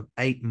sentence of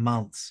 8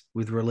 months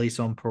with release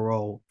on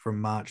parole from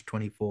March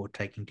 24,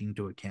 taking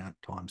into account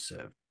time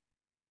served.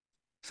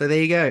 So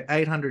there you go,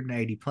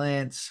 880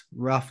 plants,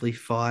 roughly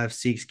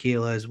 5-6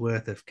 kilos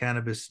worth of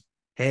cannabis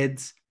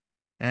heads,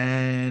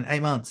 and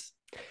 8 months.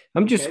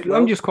 I'm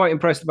just quite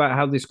impressed about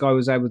how this guy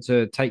was able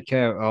to take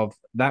care of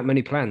that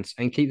many plants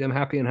and keep them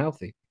happy and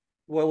healthy.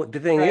 Well, the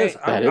thing is,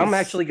 I'm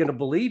actually going to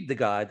believe the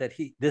guy that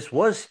this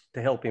was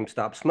to help him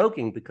stop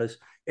smoking, because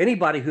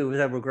anybody who has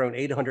ever grown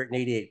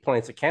 888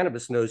 plants of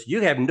cannabis knows you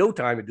have no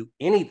time to do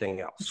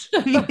anything else.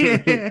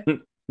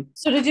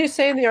 So did you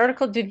say in the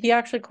article, did he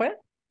actually quit?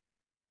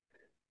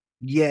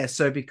 Yeah,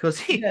 so because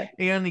he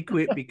only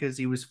quit because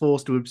he was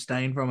forced to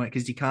abstain from it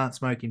because you can't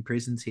smoke in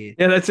prisons here.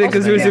 Yeah, that's it,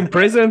 because he was in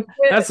prison.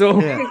 That's all.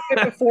 He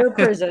quit before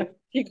prison.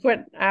 He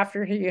quit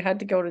after he had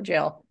to go to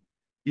jail.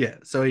 Yeah,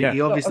 so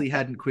he obviously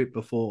hadn't quit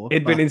before.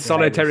 He'd been in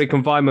solitary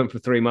confinement for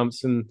 3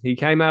 months, and he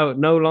came out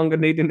no longer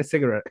needing a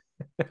cigarette.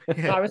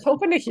 I was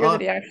hoping to hear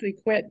that he actually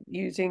quit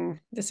using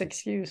this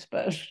excuse,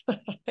 but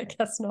I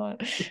guess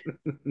not.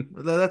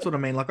 That's what I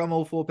mean. Like, I'm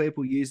all for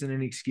people using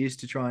an excuse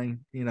to try and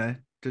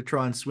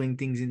swing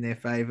things in their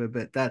favor,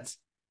 but that's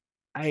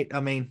 8.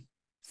 I mean,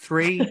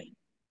 3,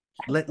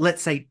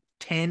 let's say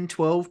 10,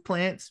 12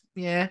 plants.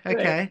 Yeah,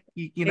 okay.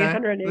 You know,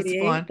 that's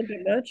fine.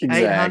 Exactly.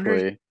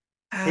 800.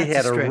 He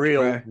had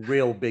a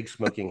real big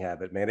smoking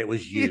habit, man. It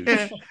was huge.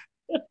 Yeah.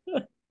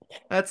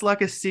 That's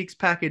like a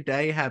 6-pack a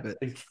day habit.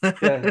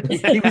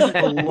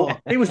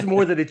 He was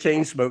more than a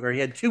chain smoker. He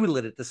had 2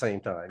 lit at the same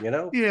time, you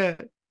know? Yeah,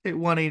 at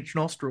 1 each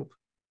nostril.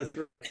 But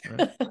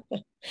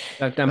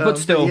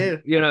still,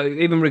 you know,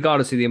 even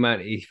regardless of the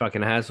amount he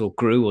fucking has or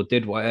grew or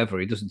did whatever,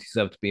 he doesn't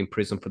deserve to be in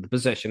prison for the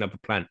possession of a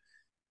plant.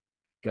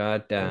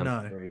 God damn.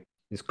 No.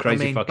 It's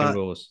crazy fucking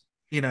rules.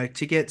 You know,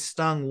 to get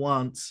stung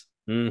once,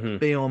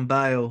 be on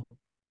bail,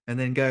 and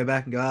then go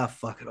back and go,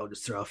 fuck it, I'll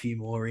just throw a few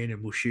more in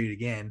and we'll shoot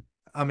again.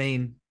 I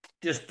mean,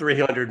 just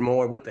 300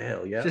 more. What the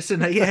hell? Yeah.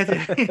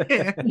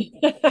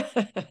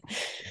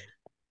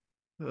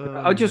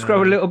 I'll just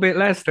grow a little bit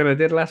less than I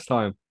did last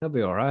time. That'll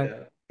be all right.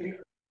 Yeah.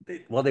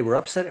 Well, they were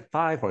upset at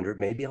 500.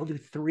 Maybe I'll do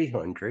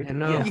 300.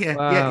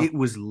 It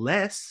was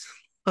less.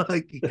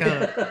 Like, you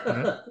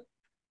can't.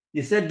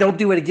 You said don't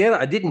do it again.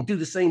 I didn't do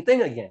the same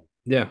thing again.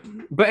 Yeah.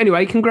 But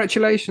anyway,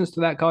 congratulations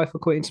to that guy for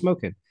quitting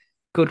smoking.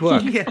 Good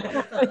work.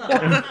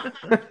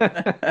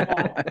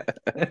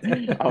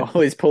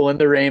 Always pulling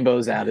the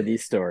rainbows out of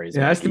these stories.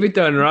 It has to be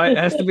done, right? It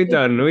has to be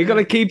done. We got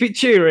to keep it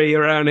cheery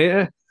around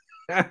here.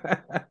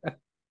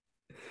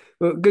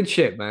 Well, good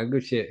shit, man.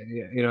 Good shit.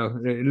 You know,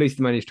 at least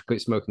he managed to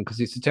quit smoking,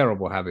 because it's a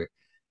terrible habit.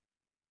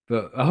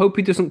 But I hope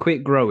he doesn't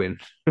quit growing.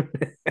 As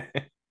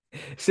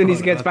soon as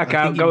he gets back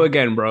out, go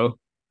again, bro.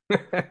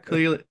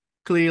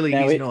 Clearly,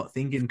 he's not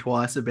thinking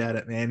twice about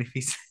it, man. If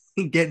he's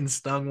getting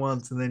stung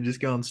once and then just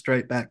going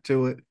straight back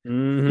to it.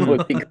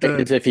 Would be great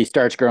is if he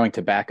starts growing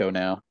tobacco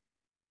now.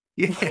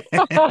 Yeah.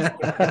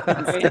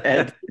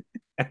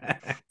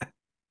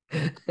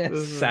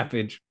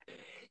 Savage.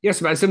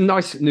 Yes, man. Some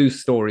nice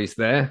news stories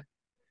there.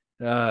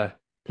 Let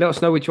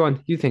us know which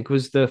one you think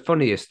was the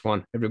funniest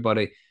one,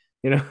 everybody.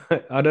 You know,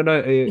 I don't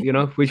know, you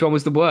know, which one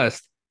was the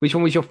worst? Which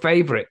one was your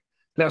favorite?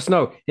 Let us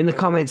know in the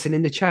comments and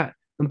in the chat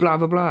and blah,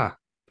 blah, blah,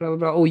 blah, blah,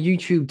 blah. Oh,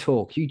 YouTube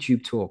talk.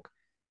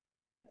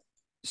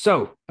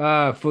 So,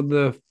 for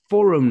the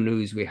forum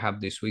news we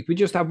have this week, we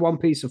just have one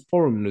piece of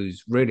forum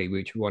news, really,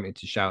 which we wanted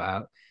to shout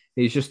out.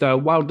 It's just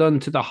well done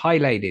to the High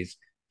Ladies.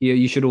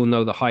 You should all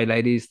know the High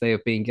Ladies. They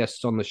have been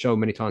guests on the show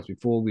many times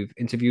before. We've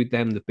interviewed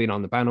them. They've been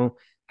on the panel.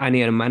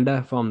 Annie and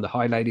Amanda from the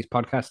High Ladies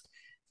podcast.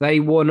 They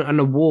won an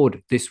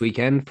award this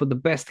weekend for the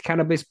best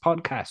cannabis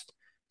podcast.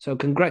 So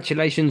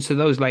congratulations to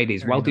those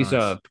ladies. Well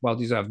deserved.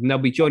 And they'll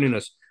be joining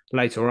us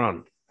later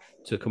on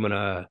to come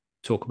and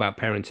talk about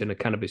parenting and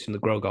cannabis in the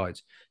Grow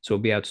Guides. So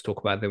we'll be able to talk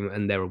about them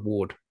and their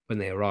award when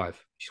they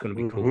arrive, which is going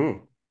to be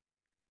cool.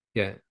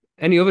 Yeah.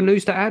 Any other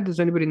news to add? Does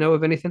anybody know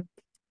of anything?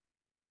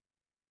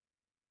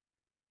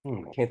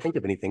 Can't think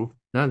of anything.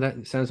 No,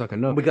 that sounds like a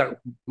no. We got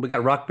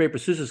rock, paper,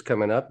 scissors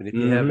coming up. And if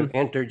you haven't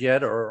entered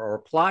yet or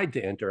applied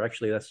to enter,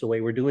 actually, that's the way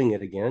we're doing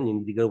it again. You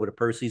need to go over to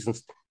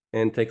Percy's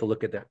and take a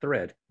look at that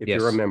thread if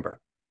you're a member.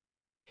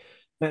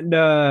 And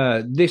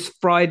this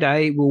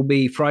Friday will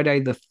be Friday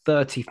the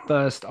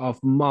 31st of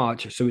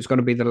March. So it's going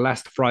to be the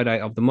last Friday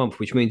of the month,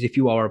 which means if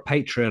you are a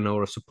patron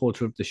or a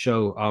supporter of the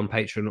show on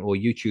Patreon or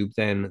YouTube,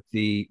 then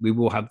we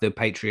will have the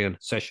Patreon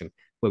session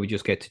where we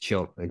just get to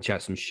chill and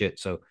chat some shit.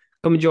 So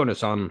come and join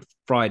us on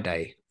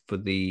Friday for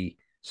the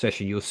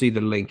session. You'll see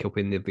the link up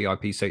in the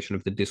VIP section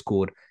of the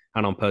Discord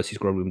and on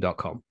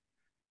percysgrowroom.com.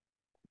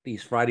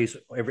 These Fridays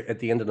at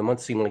the end of the month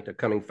seem like they're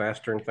coming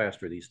faster and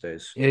faster these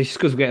days. Yeah, it's just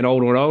because we're getting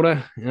older and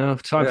older. You know,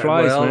 time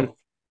flies, man.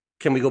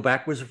 Can we go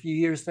backwards a few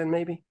years then,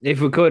 maybe?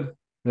 If we could,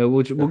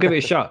 we'll give it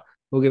a shot.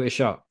 We'll give it a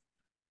shot.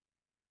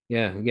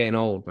 Yeah, I'm getting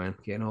old, man.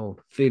 Getting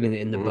old. Feeling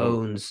it in the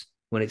bones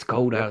when it's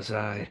cold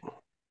outside.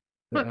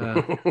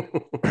 But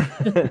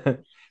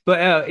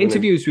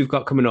interviews we've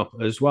got coming up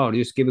as well.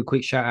 Just give a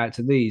quick shout out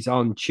to these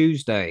on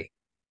Tuesday.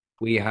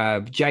 We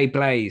have Jay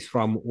Blaze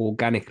from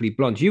Organically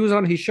Blonde. You was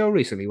on his show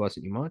recently,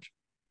 wasn't you, Marge?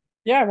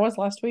 Yeah, I was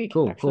last week.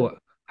 Cool, actually. cool.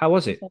 How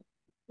was it? It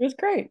was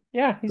great.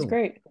 Yeah, he's Cool.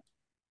 great.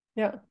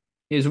 Yeah.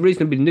 It's a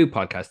reasonably new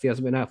podcast. He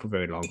hasn't been out for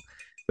very long,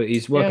 but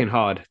he's working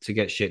hard to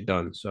get shit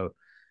done. So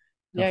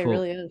Yeah, I he thought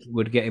really is.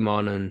 we'd get him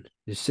on and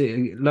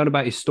learn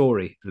about his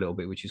story a little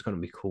bit, which is going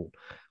to be cool.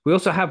 We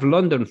also have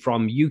London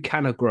from You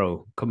Canna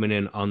Grow coming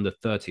in on the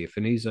 30th,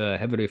 and he's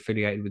heavily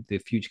affiliated with the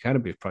Future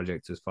Cannabis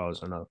Project, as far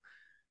as I know.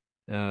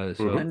 So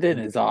London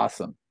is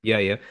awesome.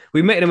 yeah.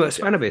 We met him at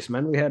Cannabis,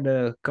 man. We had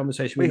a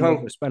conversation with him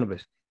over at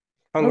Cannabis.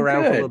 Hung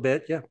around for a good. little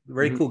bit. Yeah,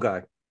 very cool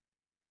guy.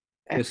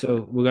 Yeah,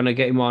 so we're going to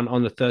get him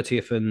on the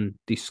 30th and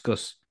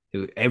discuss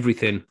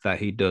everything that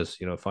he does,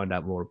 find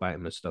out more about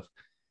him and stuff.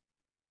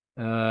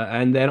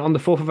 And then on the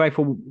 4th of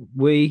April,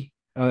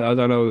 I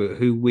don't know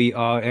who we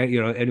are,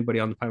 anybody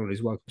on the panel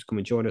is welcome to come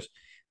and join us.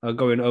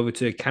 Going over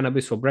to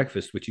Cannabis for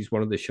Breakfast, which is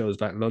one of the shows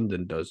that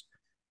London does.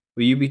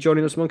 Will you be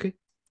joining us, Monkey?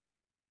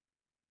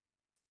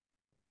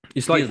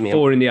 It's like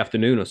 4 in the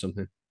afternoon or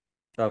something.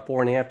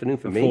 4 in the afternoon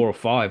for me. 4 or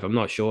 5. I'm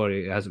not sure.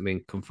 It hasn't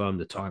been confirmed.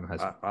 The time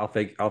has. I'll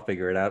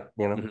figure it out.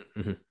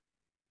 Mm-hmm.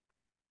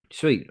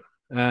 Sweet.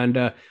 And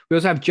we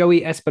also have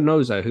Joey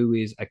Espinoza, who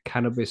is a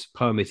cannabis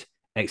permit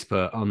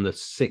expert, on the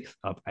 6th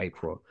of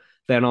April.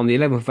 Then on the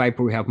 11th of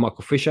April, we have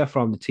Michael Fisher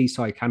from the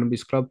Teesside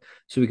Cannabis Club.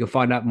 So we can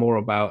find out more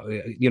about,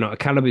 a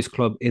cannabis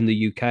club in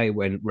the UK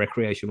when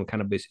recreational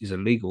cannabis is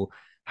illegal.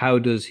 How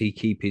does he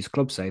keep his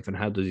club safe, and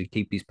how does he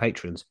keep his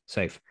patrons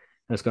safe?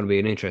 That's going to be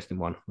an interesting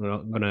one. We're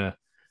going to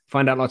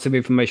find out lots of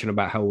information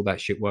about how all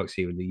that shit works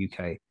here in the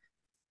UK.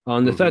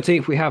 On the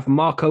 13th, we have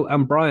Marco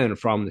and Brian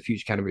from the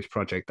Future Cannabis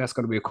Project. That's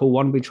going to be a cool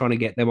one. We've been trying to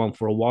get them on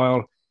for a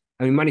while,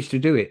 and we managed to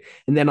do it.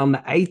 And then on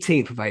the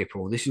 18th of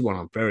April, this is what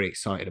I'm very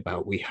excited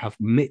about. We have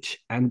Mitch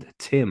and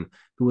Tim,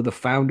 who are the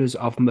founders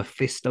of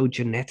Mephisto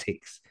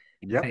Genetics.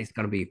 Yeah, it's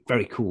going to be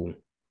very cool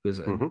because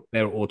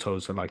their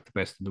autos are like the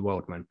best in the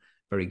world, man.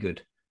 Very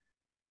good.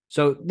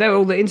 So they're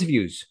all the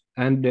interviews.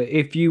 And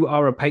if you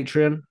are a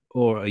Patreon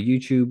or a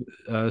YouTube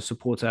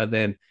supporter,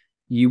 then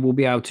you will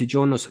be able to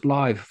join us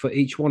live for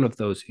each one of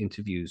those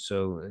interviews.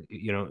 So,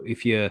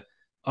 if you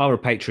are a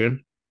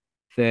Patreon,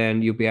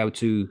 then you'll be able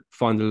to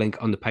find the link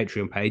on the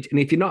Patreon page. And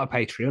if you're not a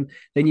Patreon,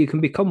 then you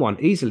can become one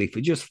easily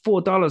for just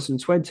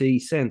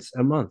 $4.20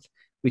 a month,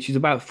 which is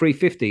about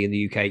 $3.50 in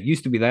the UK. It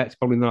used to be that. It's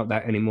probably not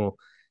that anymore.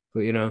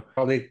 But,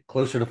 probably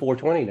closer to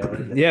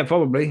 $4.20 now. Yeah,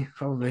 probably.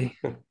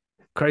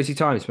 Crazy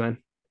times, man.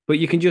 But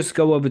you can just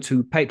go over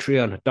to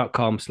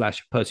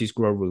patreon.com/Percy's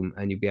Grow Room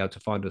and you'll be able to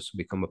find us and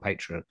become a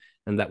patron.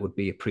 And that would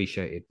be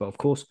appreciated. But of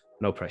course,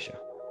 no pressure.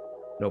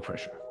 No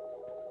pressure.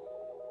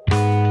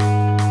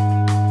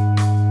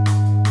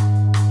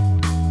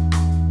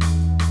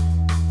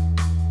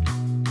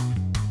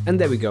 And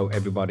there we go,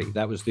 everybody.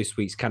 That was this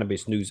week's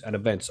Cannabis News and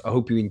Events. I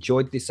hope you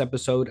enjoyed this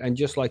episode. And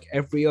just like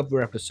every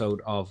other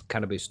episode of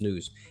Cannabis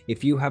News,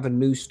 if you have a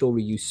news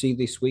story you see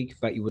this week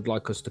that you would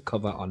like us to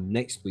cover on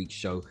next week's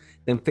show,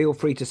 then feel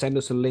free to send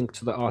us a link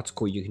to the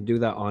article. You can do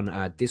that on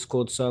our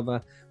Discord server,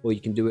 or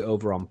you can do it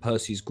over on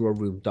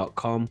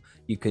percysgrowroom.com.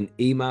 You can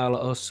email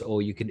us,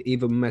 or you can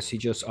even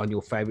message us on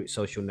your favorite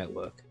social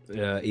network,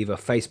 either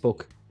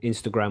Facebook,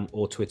 Instagram,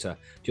 or Twitter.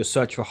 Just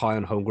search for High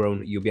on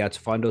Homegrown. You'll be able to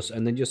find us,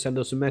 and then just send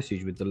us a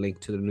message with the link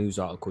to the news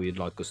article you'd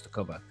like us to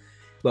cover.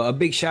 But a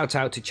big shout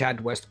out to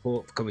Chad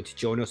Westport for coming to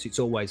join us. It's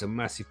always a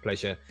massive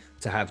pleasure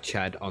to have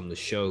Chad on the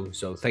show.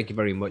 So thank you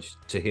very much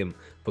to him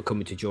for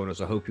coming to join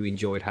us. I hope you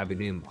enjoyed having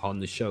him on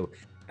the show.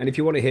 And if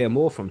you want to hear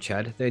more from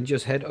Chad, then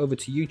just head over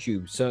to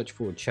YouTube, search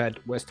for Chad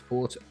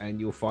Westport, and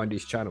you'll find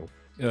his channel.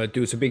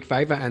 Do us a big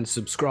favor and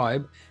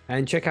subscribe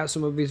and check out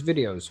some of his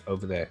videos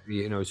over there.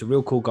 He's a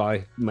real cool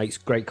guy, makes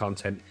great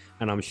content,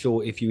 and I'm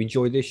sure if you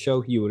enjoy this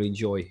show, you will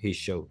enjoy his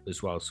show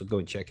as well. So go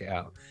and check it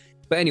out.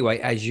 But anyway,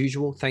 as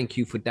usual, thank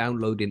you for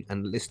downloading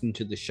and listening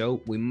to the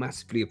show. We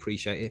massively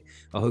appreciate it.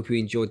 I hope you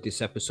enjoyed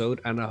this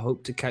episode, and I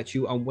hope to catch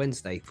you on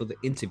Wednesday for the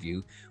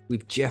interview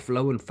with Jeff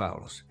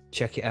Lowenfels.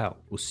 Check it out.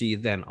 We'll see you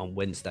then on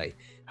Wednesday.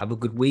 Have a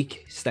good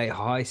week. Stay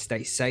high,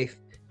 stay safe,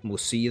 and we'll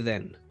see you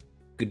then.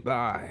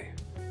 Goodbye.